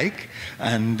doesn't like,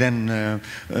 and then,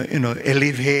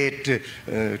 elevate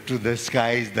to the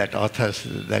skies that authors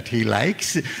that he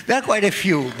likes. There are quite a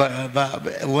few,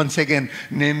 but once again,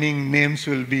 naming names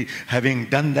will be, having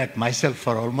done that myself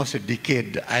for almost a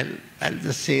decade, I'll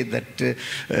just say that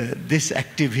this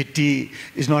activity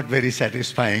is not very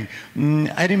satisfying.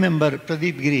 I remember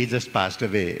Pradeep Giri just passed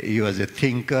away. He was a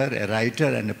thinker, a writer,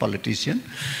 and a politician.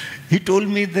 He told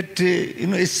me that,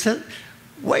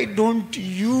 why don't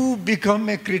you become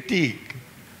a critic?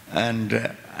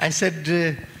 And I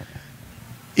said,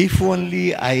 if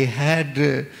only I had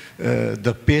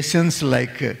the patience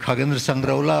like Khagendra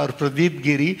Sangraula or Pradeep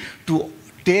Giri to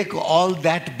take all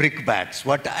that brickbats.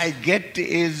 What I get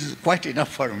is quite enough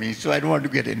for me, so I don't want to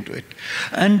get into it.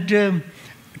 And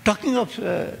talking of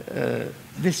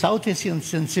the South Asian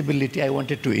sensibility, I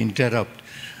wanted to interrupt.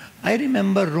 I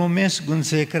remember Romesh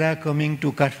Gunsekara coming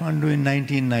to Kathmandu in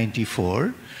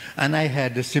 1994, and I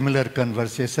had a similar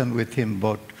conversation with him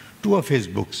about two of his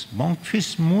books,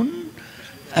 Monkfish Moon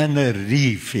and The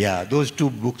Reef. Yeah, those two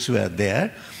books were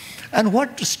there. And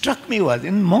what struck me was,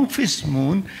 in Monkfish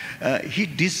Moon, he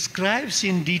describes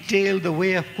in detail the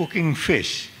way of cooking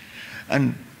fish.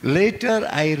 And later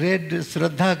I read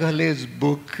Shraddha Ghale's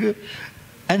book,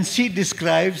 and she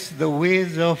describes the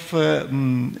ways of,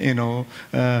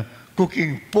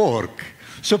 cooking pork.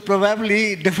 So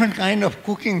probably different kind of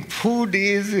cooking food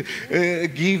is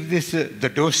give this the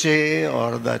doshe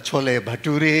or the chole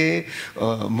bhature,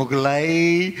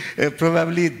 Mughlai.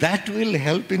 Probably that will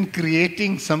help in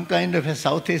creating some kind of a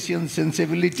South Asian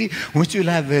sensibility, which will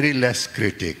have very less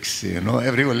critics.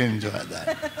 Everyone will enjoy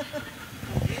that.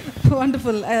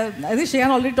 Wonderful. I think Shehan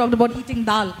already talked about eating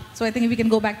dal. So I think we can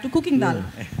go back to cooking dal.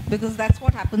 Because that's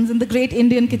what happens in the great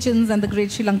Indian kitchens and the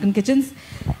great Sri Lankan kitchens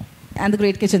and the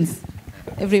great kitchens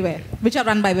everywhere, which are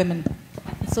run by women.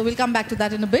 So we'll come back to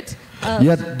that in a bit.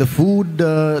 The food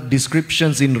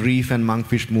descriptions in Reef and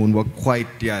Monkfish Moon were quite,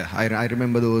 I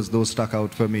remember those stuck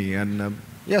out for me. And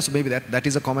so maybe that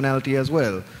is a commonality as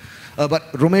well.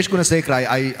 But Romesh Gunsekara,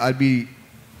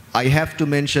 I have to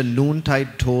mention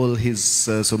Noontide Toll.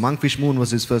 So Monkfish Moon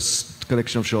was his first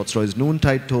collection of short stories.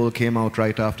 Noontide Toll came out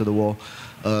right after the war.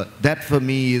 That for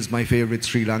me is my favorite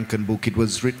Sri Lankan book. It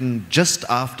was written just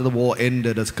after the war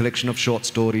ended as a collection of short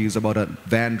stories about a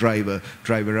van drive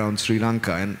around Sri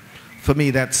Lanka. And for me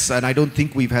and I don't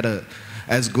think we've had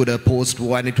as good a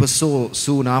post-war, and it was so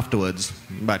soon afterwards.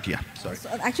 But sorry. So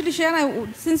actually,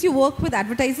 Shehan, since you work with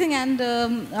advertising and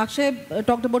Akshay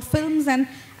talked about films, and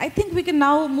I think we can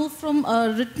now move from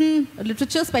written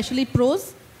literature, especially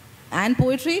prose and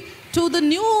poetry, to the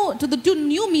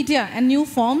new media and new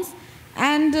forms.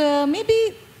 And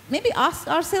maybe ask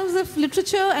ourselves if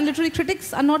literature and literary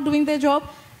critics are not doing their job.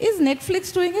 Is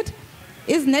Netflix doing it?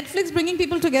 Is Netflix bringing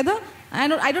people together? I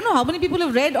don't know how many people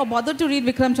have read or bothered to read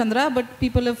Vikram Chandra, but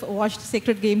people have watched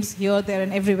Sacred Games here, there,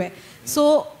 and everywhere.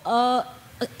 So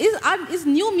is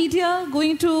new media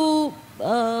going to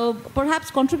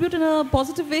perhaps contribute in a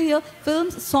positive way here.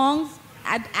 Films, songs,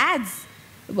 ads.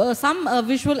 Some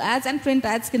visual ads and print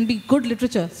ads can be good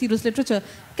literature, serious literature.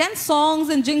 Can songs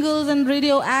and jingles and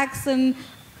radio acts and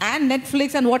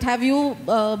Netflix and what have you,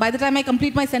 by the time I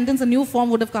complete my sentence, a new form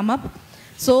would have come up.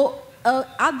 So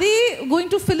are they going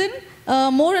to fill in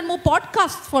more and more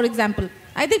podcasts, for example?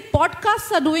 I think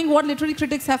podcasts are doing what literary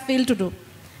critics have failed to do.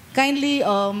 Kindly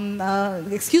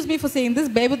excuse me for saying this,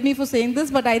 bear with me for saying this,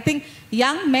 but I think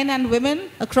young men and women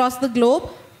across the globe,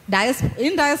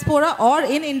 in diaspora or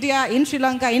in India, in Sri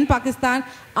Lanka, in Pakistan,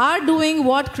 are doing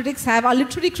what critics have, our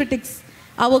literary critics,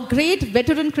 our great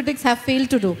veteran critics have failed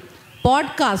to do.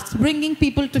 Podcasts, bringing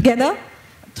people together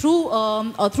through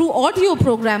audio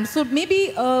programs. So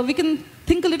maybe we can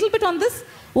think a little bit on this.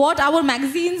 What our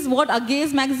magazines, what our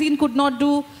Gaze magazine could not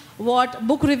do, what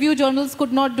book review journals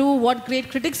could not do, what great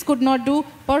critics could not do.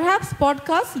 Perhaps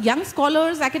podcasts, young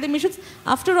scholars, academicians.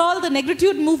 After all, the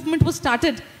negritude movement was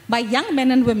started by young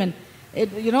men and women,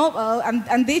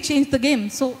 and they changed the game.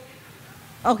 So,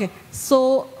 okay.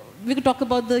 So we could talk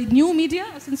about the new media,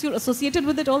 since you're associated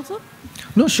with it also.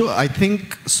 No, sure. I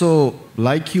think so.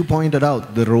 Like you pointed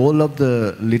out, the role of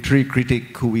the literary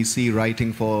critic who we see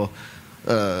writing for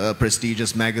a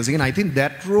prestigious magazine, I think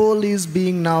that role is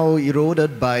being now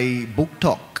eroded by Book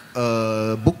Talk,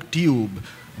 BookTube,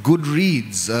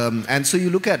 Goodreads, and so you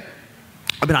look at.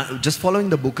 I mean, just following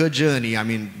the Booker journey, I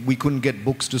mean, we couldn't get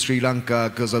books to Sri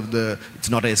Lanka because of it's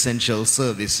not an essential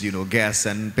service, gas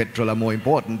and petrol are more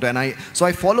important. And so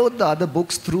I followed the other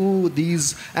books through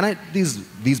these, and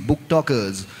these book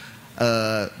talkers,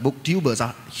 booktubers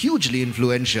are hugely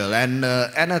influential. And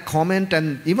a comment,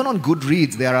 and even on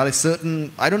Goodreads, there are a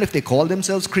certain, I don't know if they call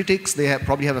themselves critics, they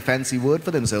probably have a fancy word for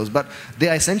themselves, but they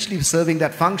are essentially serving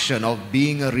that function of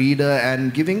being a reader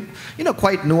and giving,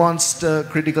 quite nuanced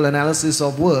critical analysis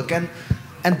of work. And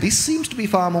this seems to be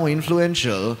far more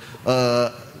influential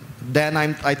than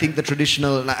I think the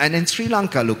traditional, and in Sri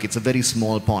Lanka, look, it's a very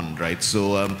small pond, right?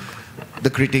 So the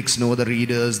critics know the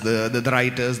readers, the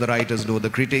writers know the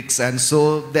critics, and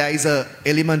so there is an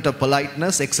element of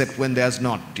politeness, except when there's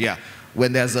not. Yeah,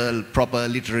 when there's a proper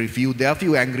literary feud, there are a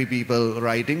few angry people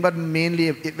writing, but mainly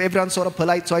everyone's sort of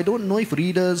polite. So I don't know if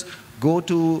readers go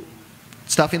to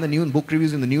stuff in the book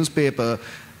reviews in the newspaper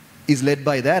is led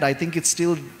by that. I think it's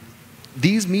still,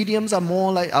 these mediums are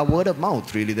more like a word of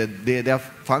mouth, really. They're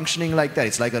functioning like that.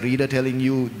 It's like a reader telling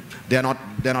you they're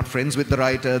not friends with the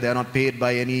writer, they're not paid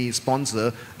by any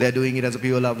sponsor, they're doing it as a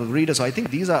pure love of reader. So I think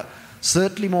these are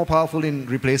certainly more powerful in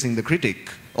replacing the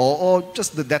critic, or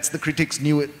just that's the critic's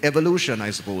new evolution, I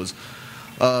suppose.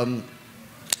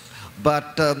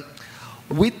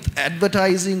 With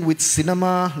advertising, with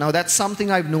cinema, now that's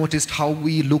something I've noticed, how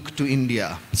we look to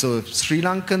India. So Sri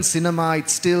Lankan cinema,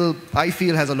 it's still, I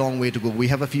feel, has a long way to go. We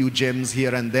have a few gems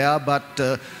here and there, but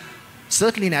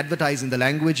certainly in advertising, the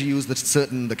language you use,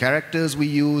 the characters we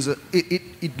use,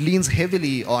 it leans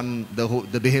heavily on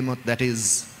the behemoth that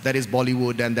is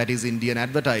Bollywood and that is Indian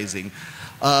advertising.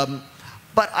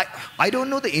 But I don't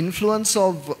know the influence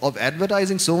of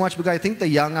advertising so much, because I think the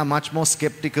young are much more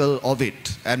skeptical of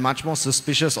it and much more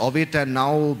suspicious of it. And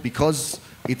now, because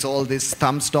it's all this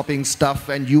thumb-stopping stuff,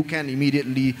 and you can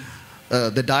immediately,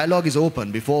 the dialogue is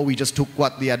open. Before, we just took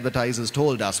what the advertisers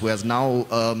told us, whereas now,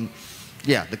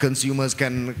 the consumers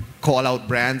can call out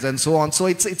brands and so on. So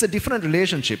it's a different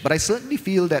relationship. But I certainly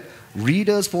feel that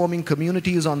readers forming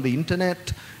communities on the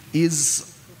internet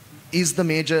is the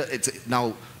major.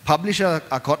 Now, publishers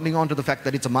are cottoning on to the fact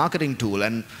that it's a marketing tool,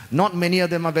 and not many of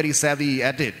them are very savvy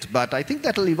at it. But I think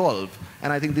that'll evolve,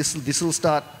 and I think this will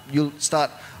start. You'll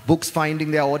start books finding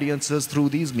their audiences through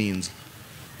these means.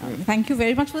 Thank you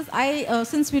very much for this.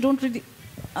 Since we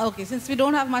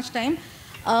don't have much time,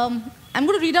 I'm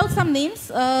going to read out some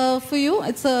names for you.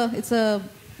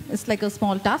 It's like a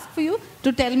small task for you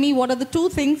to tell me what are the two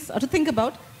things to think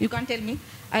about. You can't tell me,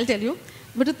 I'll tell you.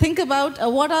 But to think about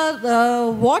what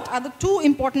are the two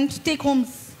important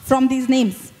take-homes from these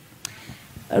names.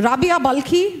 Rabia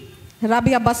Balkhi,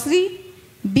 Rabia Basri,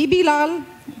 Bibi Lal,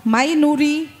 Mai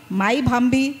Noori, Mai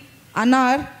Bhambi,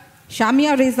 Anar,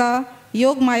 Shamia Reza,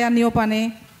 Yog Maya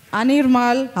Neopane,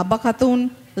 Anirmal, Habba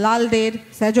Khatun, Lal Der,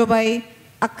 Sejobai,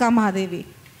 Akka Mahadevi.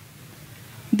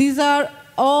 These are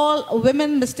all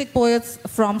women mystic poets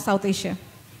from South Asia.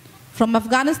 From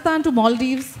Afghanistan to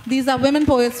Maldives, these are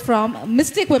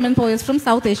mystic women poets from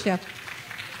South Asia.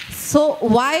 So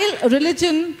while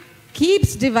religion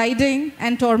keeps dividing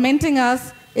and tormenting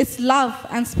us, it's love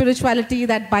and spirituality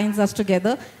that binds us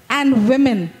together, and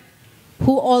women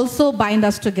who also bind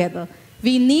us together.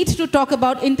 We need to talk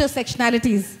about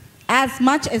intersectionalities as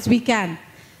much as we can.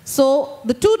 So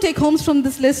the two take-homes from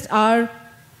this list are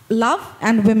love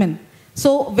and women.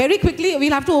 So very quickly,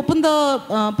 we'll have to open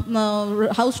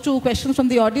the house to questions from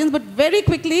the audience, but very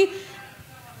quickly,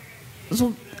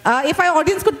 so, if our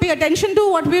audience could pay attention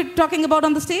to what we're talking about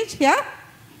on the stage, yeah?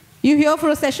 You here for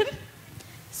a session?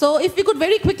 So if we could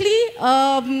very quickly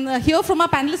hear from our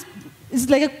panelists, it's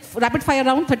like a rapid fire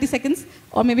round, 30 seconds,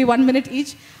 or maybe 1 minute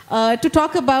each, to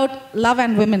talk about love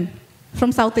and women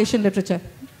from South Asian literature.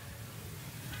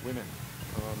 Women.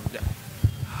 Yeah.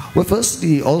 Well,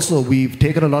 firstly, also, we've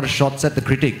taken a lot of shots at the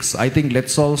critics. I think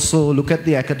let's also look at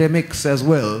the academics as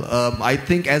well. I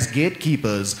think as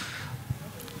gatekeepers,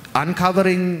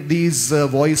 uncovering these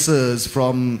voices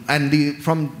from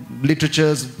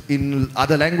literatures in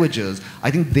other languages, I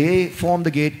think they form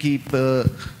the gatekeeper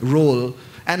role.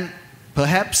 And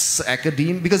perhaps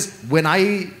because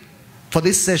for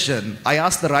this session, I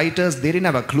asked the writers, they didn't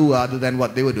have a clue other than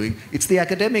what they were doing. It's the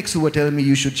academics who were telling me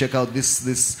you should check out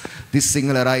this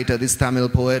singular writer, this Tamil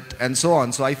poet, and so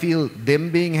on. So I feel them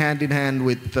being hand in hand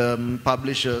with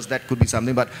publishers, that could be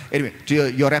something. But anyway, to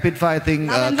your rapid fire thing,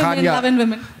 Kanya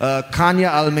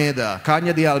Almeida.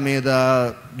 Kanya de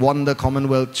Almeida won the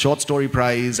Commonwealth Short Story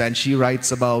Prize, and she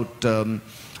writes about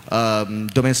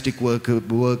domestic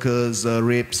workers,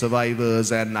 rape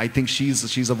survivors, and I think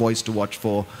she's a voice to watch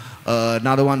for.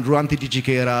 Another one, Ruanti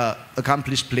Tichikera,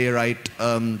 accomplished playwright,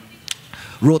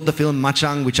 wrote the film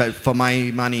Machang, which for my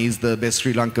money is the best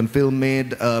Sri Lankan film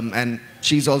made, and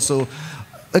she's also,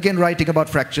 again, writing about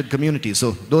fractured communities.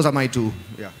 So those are my two.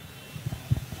 Yeah.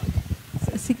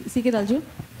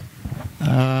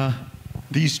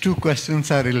 These two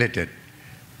questions are related.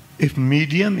 If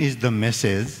medium is the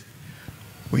message,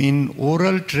 in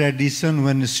oral tradition,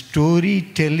 when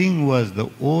storytelling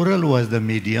oral was the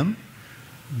medium,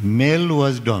 male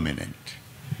was dominant.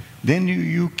 Then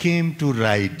you came to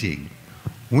writing,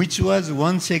 which was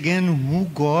once again who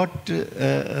got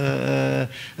the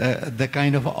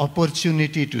kind of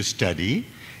opportunity to study.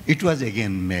 It was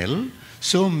again male,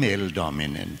 so male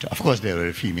dominant. Of course, there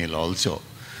were female also.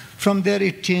 From there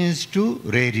it changed to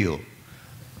radio,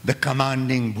 the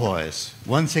commanding voice.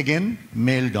 Once again,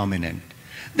 male dominant.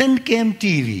 Then came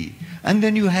TV, and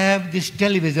then you have this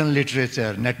television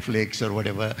literature, Netflix or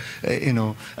whatever,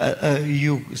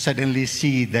 you suddenly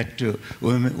see that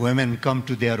women come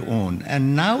to their own.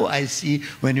 And now I see,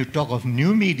 when you talk of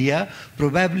new media,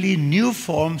 probably new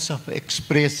forms of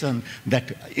expression,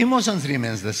 that emotions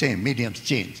remains the same, mediums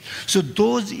change. So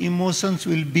those emotions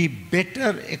will be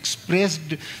better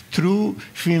expressed through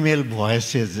female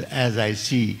voices, as I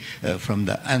see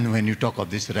and when you talk of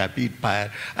this rapid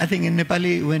fire, I think in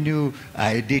Nepali,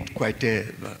 I did quite a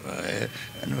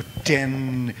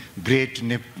 10 great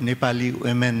Nepali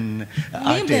women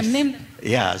artists. Name them.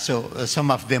 Yeah, so some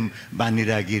of them,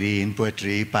 Banira Giri in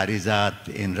poetry, Parijat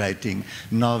in writing,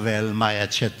 novel, Maya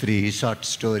Chetri, short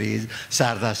stories,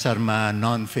 Sarda Sharma,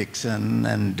 non-fiction,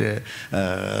 and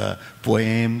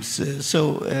poems.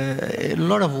 So a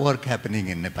lot of work happening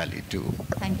in Nepali too.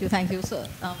 Thank you, sir.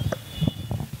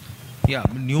 Yeah,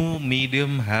 new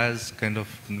medium has kind of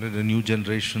a new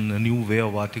generation, a new way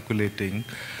of articulating,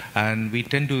 and we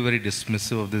tend to be very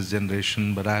dismissive of this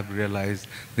generation, but I have realized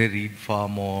they read far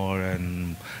more,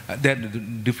 and there are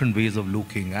different ways of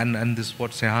looking. And this is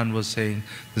what Shehan was saying,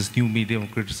 this new medium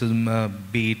of criticism,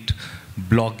 be it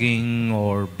blogging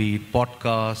or be it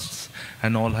podcasts,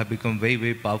 and all have become very,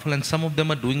 very powerful, and some of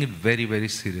them are doing it very, very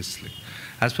seriously.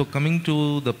 As for coming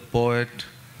to the poet,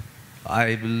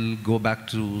 I will go back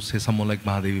to, say, someone like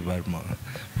Mahadevi Varma.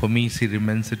 For me, she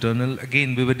remains eternal.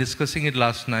 Again, we were discussing it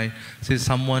last night. She's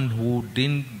someone who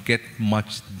didn't get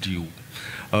much due,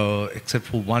 except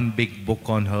for one big book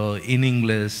on her in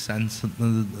English, and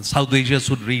South Asia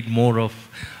should read more of,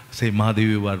 say,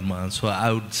 Mahadevi Varma. So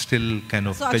I would still kind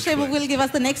of... So Akshaya Mukul will give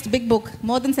us the next big book,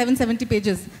 more than 770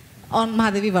 pages on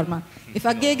Mahadevi Varma. If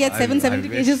Akshaya gets 770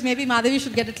 pages, maybe Mahadevi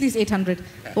should get at least 800.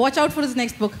 Watch out for his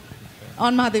next book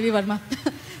on Mahadevi Varma.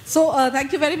 So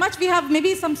thank you very much. We have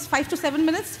maybe some 5 to 7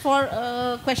 minutes for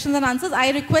questions and answers. I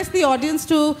request the audience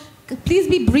to please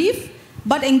be brief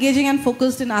but engaging and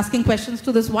focused in asking questions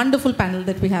to this wonderful panel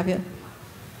that we have here.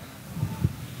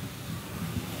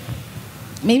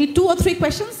 Maybe 2 or 3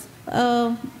 questions,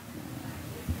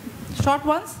 short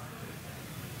ones.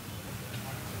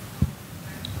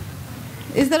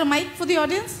 Is there a mic for the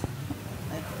audience?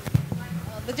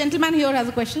 The gentleman here has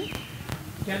a question.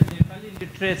 Can Nepali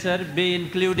literature be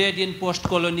included in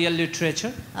post-colonial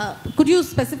literature? Could you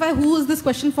specify who is this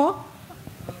question for?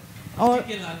 Or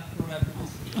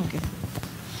okay.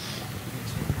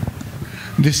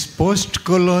 This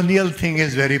post-colonial thing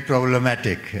is very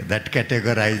problematic, that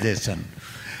categorization.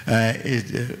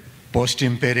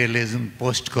 post-imperialism,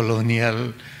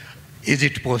 post-colonial. Is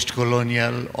it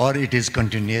post-colonial or it is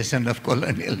continuation of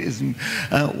colonialism?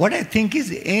 What I think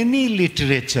is any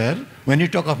literature, when you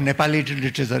talk of Nepali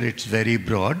literature, it's very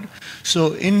broad.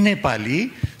 So in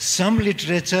Nepali, some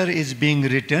literature is being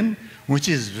written which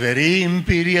is very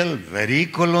imperial, very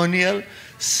colonial.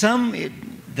 Some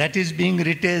that is being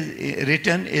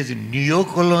written is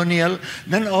neo-colonial,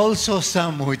 then also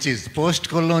some which is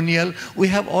post-colonial. We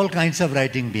have all kinds of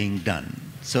writing being done.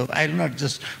 So I will not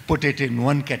just put it in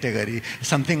one category.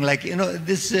 Something like,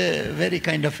 this very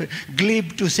kind of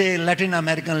glib to say Latin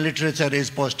American literature is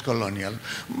post-colonial.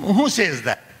 Who says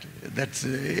that?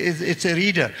 It's a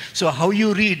reader. So how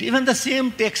you read, even the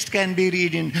same text can be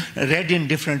read in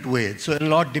different ways. So a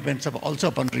lot depends also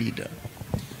upon reader.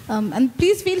 And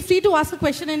please feel free to ask a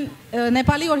question in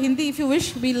Nepali or Hindi if you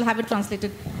wish. We'll have it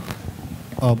translated.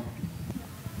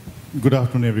 Good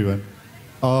afternoon, everyone.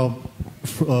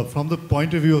 From the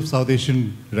point of view of South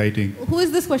Asian writing. Who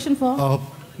is this question for?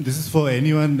 This is for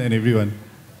anyone and everyone.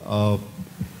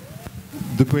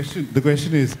 The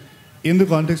question is, in the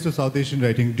context of South Asian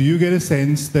writing, do you get a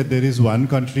sense that there is one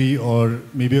country or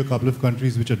maybe a couple of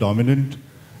countries which are dominant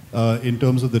in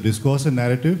terms of the discourse and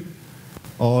narrative?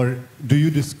 Or do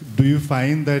you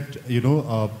find that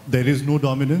there is no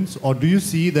dominance, or do you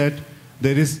see that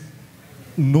there is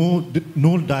no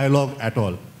dialogue at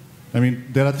all? I mean,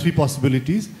 there are three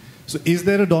possibilities. So is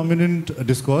there a dominant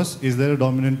discourse? Is there a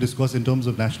dominant discourse in terms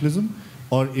of nationalism,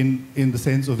 or in the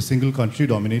sense of a single country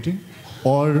dominating?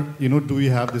 Or, do we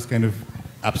have this kind of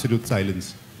absolute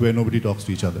silence where nobody talks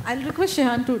to each other? I'll request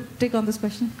Shehan to take on this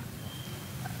question.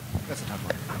 That's a tough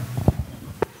one.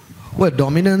 Well,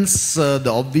 dominance,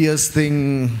 the obvious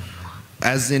thing,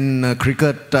 as in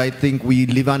cricket, I think we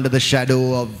live under the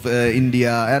shadow of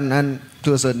India and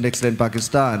to a certain extent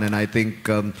Pakistan, and I think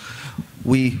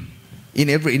we, in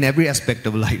every aspect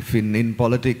of life, in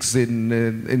politics,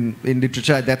 in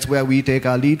literature, that's where we take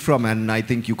our lead from, and I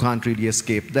think you can't really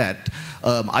escape that.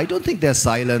 I don't think there's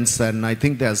silence, and I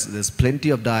think there's plenty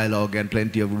of dialogue and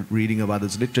plenty of reading of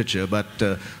others' literature, but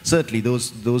certainly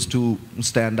those two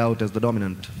stand out as the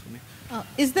dominant.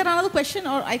 Is there another question,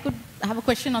 or I could have a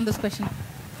question on this question?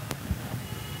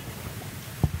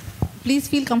 Please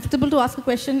feel comfortable to ask a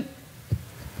question.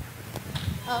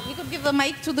 We could give the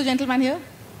mic to the gentleman here,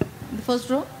 in the first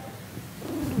row.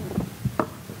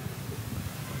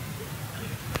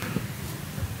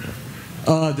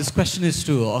 This question is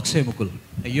to Akshaya Mukul.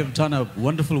 You have done a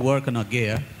wonderful work on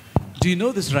Akshaya. Do you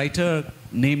know this writer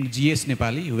named G.S.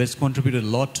 Nepali, who has contributed a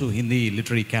lot to Hindi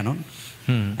literary canon?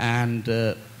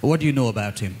 And what do you know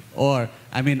about him? Or,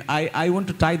 I mean, I want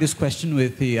to tie this question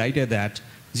with the idea that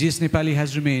G.S. Nepali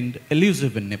has remained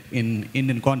elusive in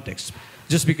Indian context,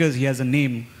 just because he has a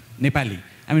name Nepali.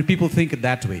 I mean, people think it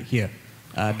that way here.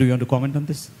 Do you want to comment on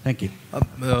this? Thank you.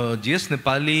 G.S.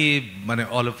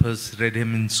 Nepali, all of us read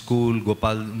him in school.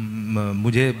 Gopal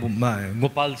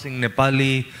Singh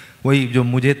Nepali, वही जो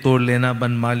मुझे तोड़ लेना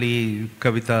बनमाली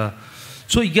कविता.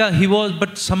 So yeah, he was,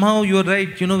 but somehow you're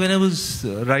right, when I was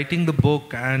writing the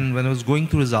book and when I was going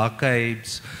through his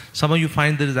archives, somehow you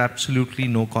find there is absolutely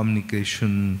no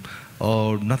communication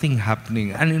or nothing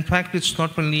happening. And in fact, it's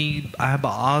not only, I have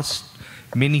asked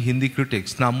many Hindi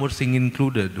critics, Namur Singh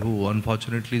included, who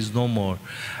unfortunately is no more.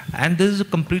 And there is a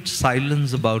complete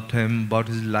silence about him, about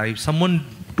his life. Someone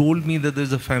told me that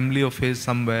there's a family of his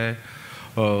somewhere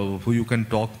who you can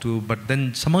talk to, but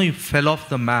then somehow he fell off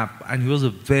the map, and he was a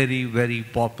very, very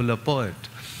popular poet.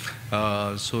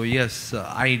 So yes,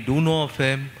 I do know of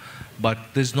him, but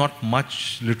there's not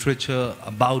much literature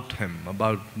about him,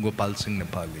 about Gopal Singh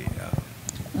Nepali.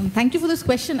 Thank you for this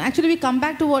question. Actually, we come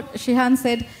back to what Shehan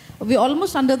said. We're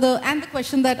almost under and the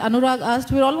question that Anurag asked,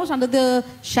 we're almost under the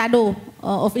shadow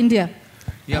of India.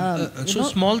 Yeah, so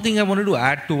small thing I wanted to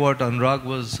add to what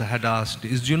Anurag had asked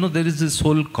is, there is this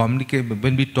whole communication,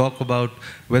 when we talk about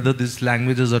whether these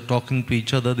languages are talking to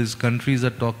each other, these countries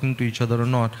are talking to each other or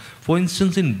not. For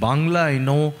instance, in Bangla, I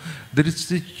know there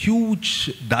is a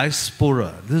huge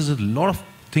diaspora. There's a lot of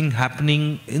thing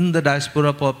happening in the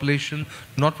diaspora population,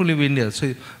 not only of India.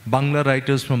 So Bangla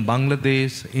writers from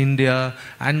Bangladesh, India,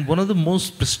 and one of the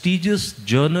most prestigious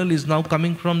journal is now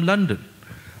coming from London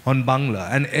on Bangla,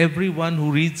 and everyone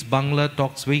who reads Bangla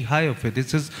talks very high of it. It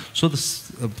says, so the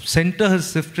center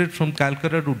has shifted from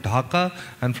Calcutta to Dhaka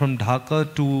and from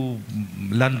Dhaka to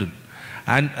London.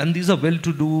 And these are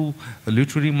well-to-do,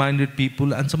 literary-minded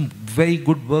people, and some very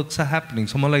good works are happening.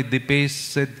 Someone like Dipesh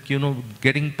said,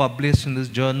 getting published in this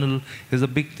journal is a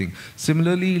big thing.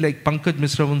 Similarly, like Pankaj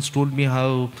Misra once told me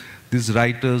how these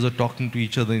writers are talking to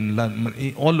each other in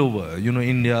London, all over,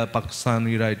 India,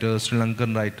 Pakistani writers, Sri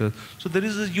Lankan writers. So there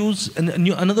is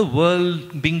another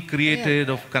world being created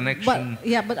of connection.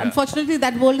 But unfortunately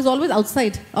that world is always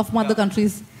outside of mother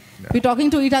countries. Yeah. We're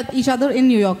talking to each other in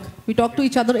New York. We talk to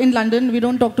each other in London. We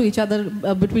don't talk to each other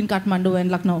between Kathmandu and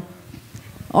Lucknow.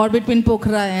 Or between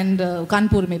Pokhara and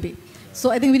Kanpur maybe. So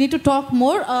I think we need to talk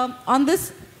more. On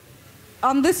this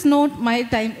note,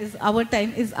 our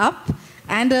time is up.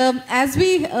 And as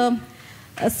we,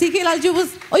 C.K. Lalji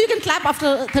was, you can clap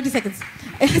after 30 seconds.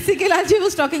 C.K. Lalji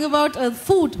was talking about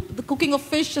food, the cooking of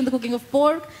fish and the cooking of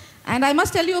pork. And I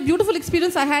must tell you a beautiful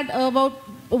experience I had about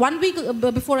 1 week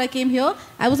before I came here.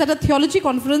 I was at a theology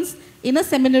conference in a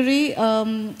seminary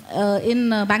in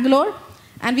Bangalore.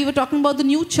 And we were talking about the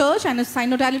new church and its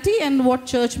synodality and what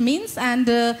church means.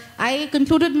 And I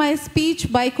concluded my speech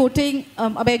by quoting,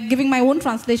 by giving my own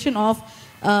translation of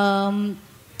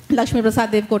Lakshmi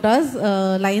Prasad Devkota's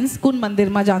lines, Kun Mandir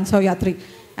Ma Jansao Yatri.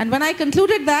 And when I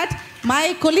concluded that,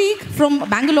 my colleague from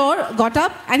Bangalore got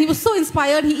up and he was so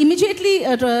inspired, he immediately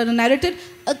narrated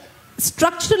a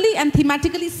structurally and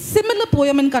thematically similar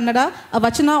poem in Kannada, a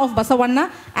Vachana of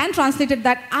Basavanna, and translated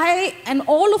that. I and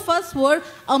all of us were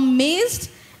amazed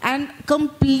and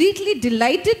completely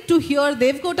delighted to hear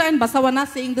Devkota and Basavanna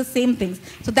saying the same things.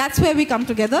 So that's where we come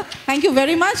together. Thank you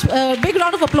very much. Big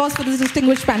round of applause for this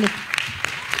distinguished panel.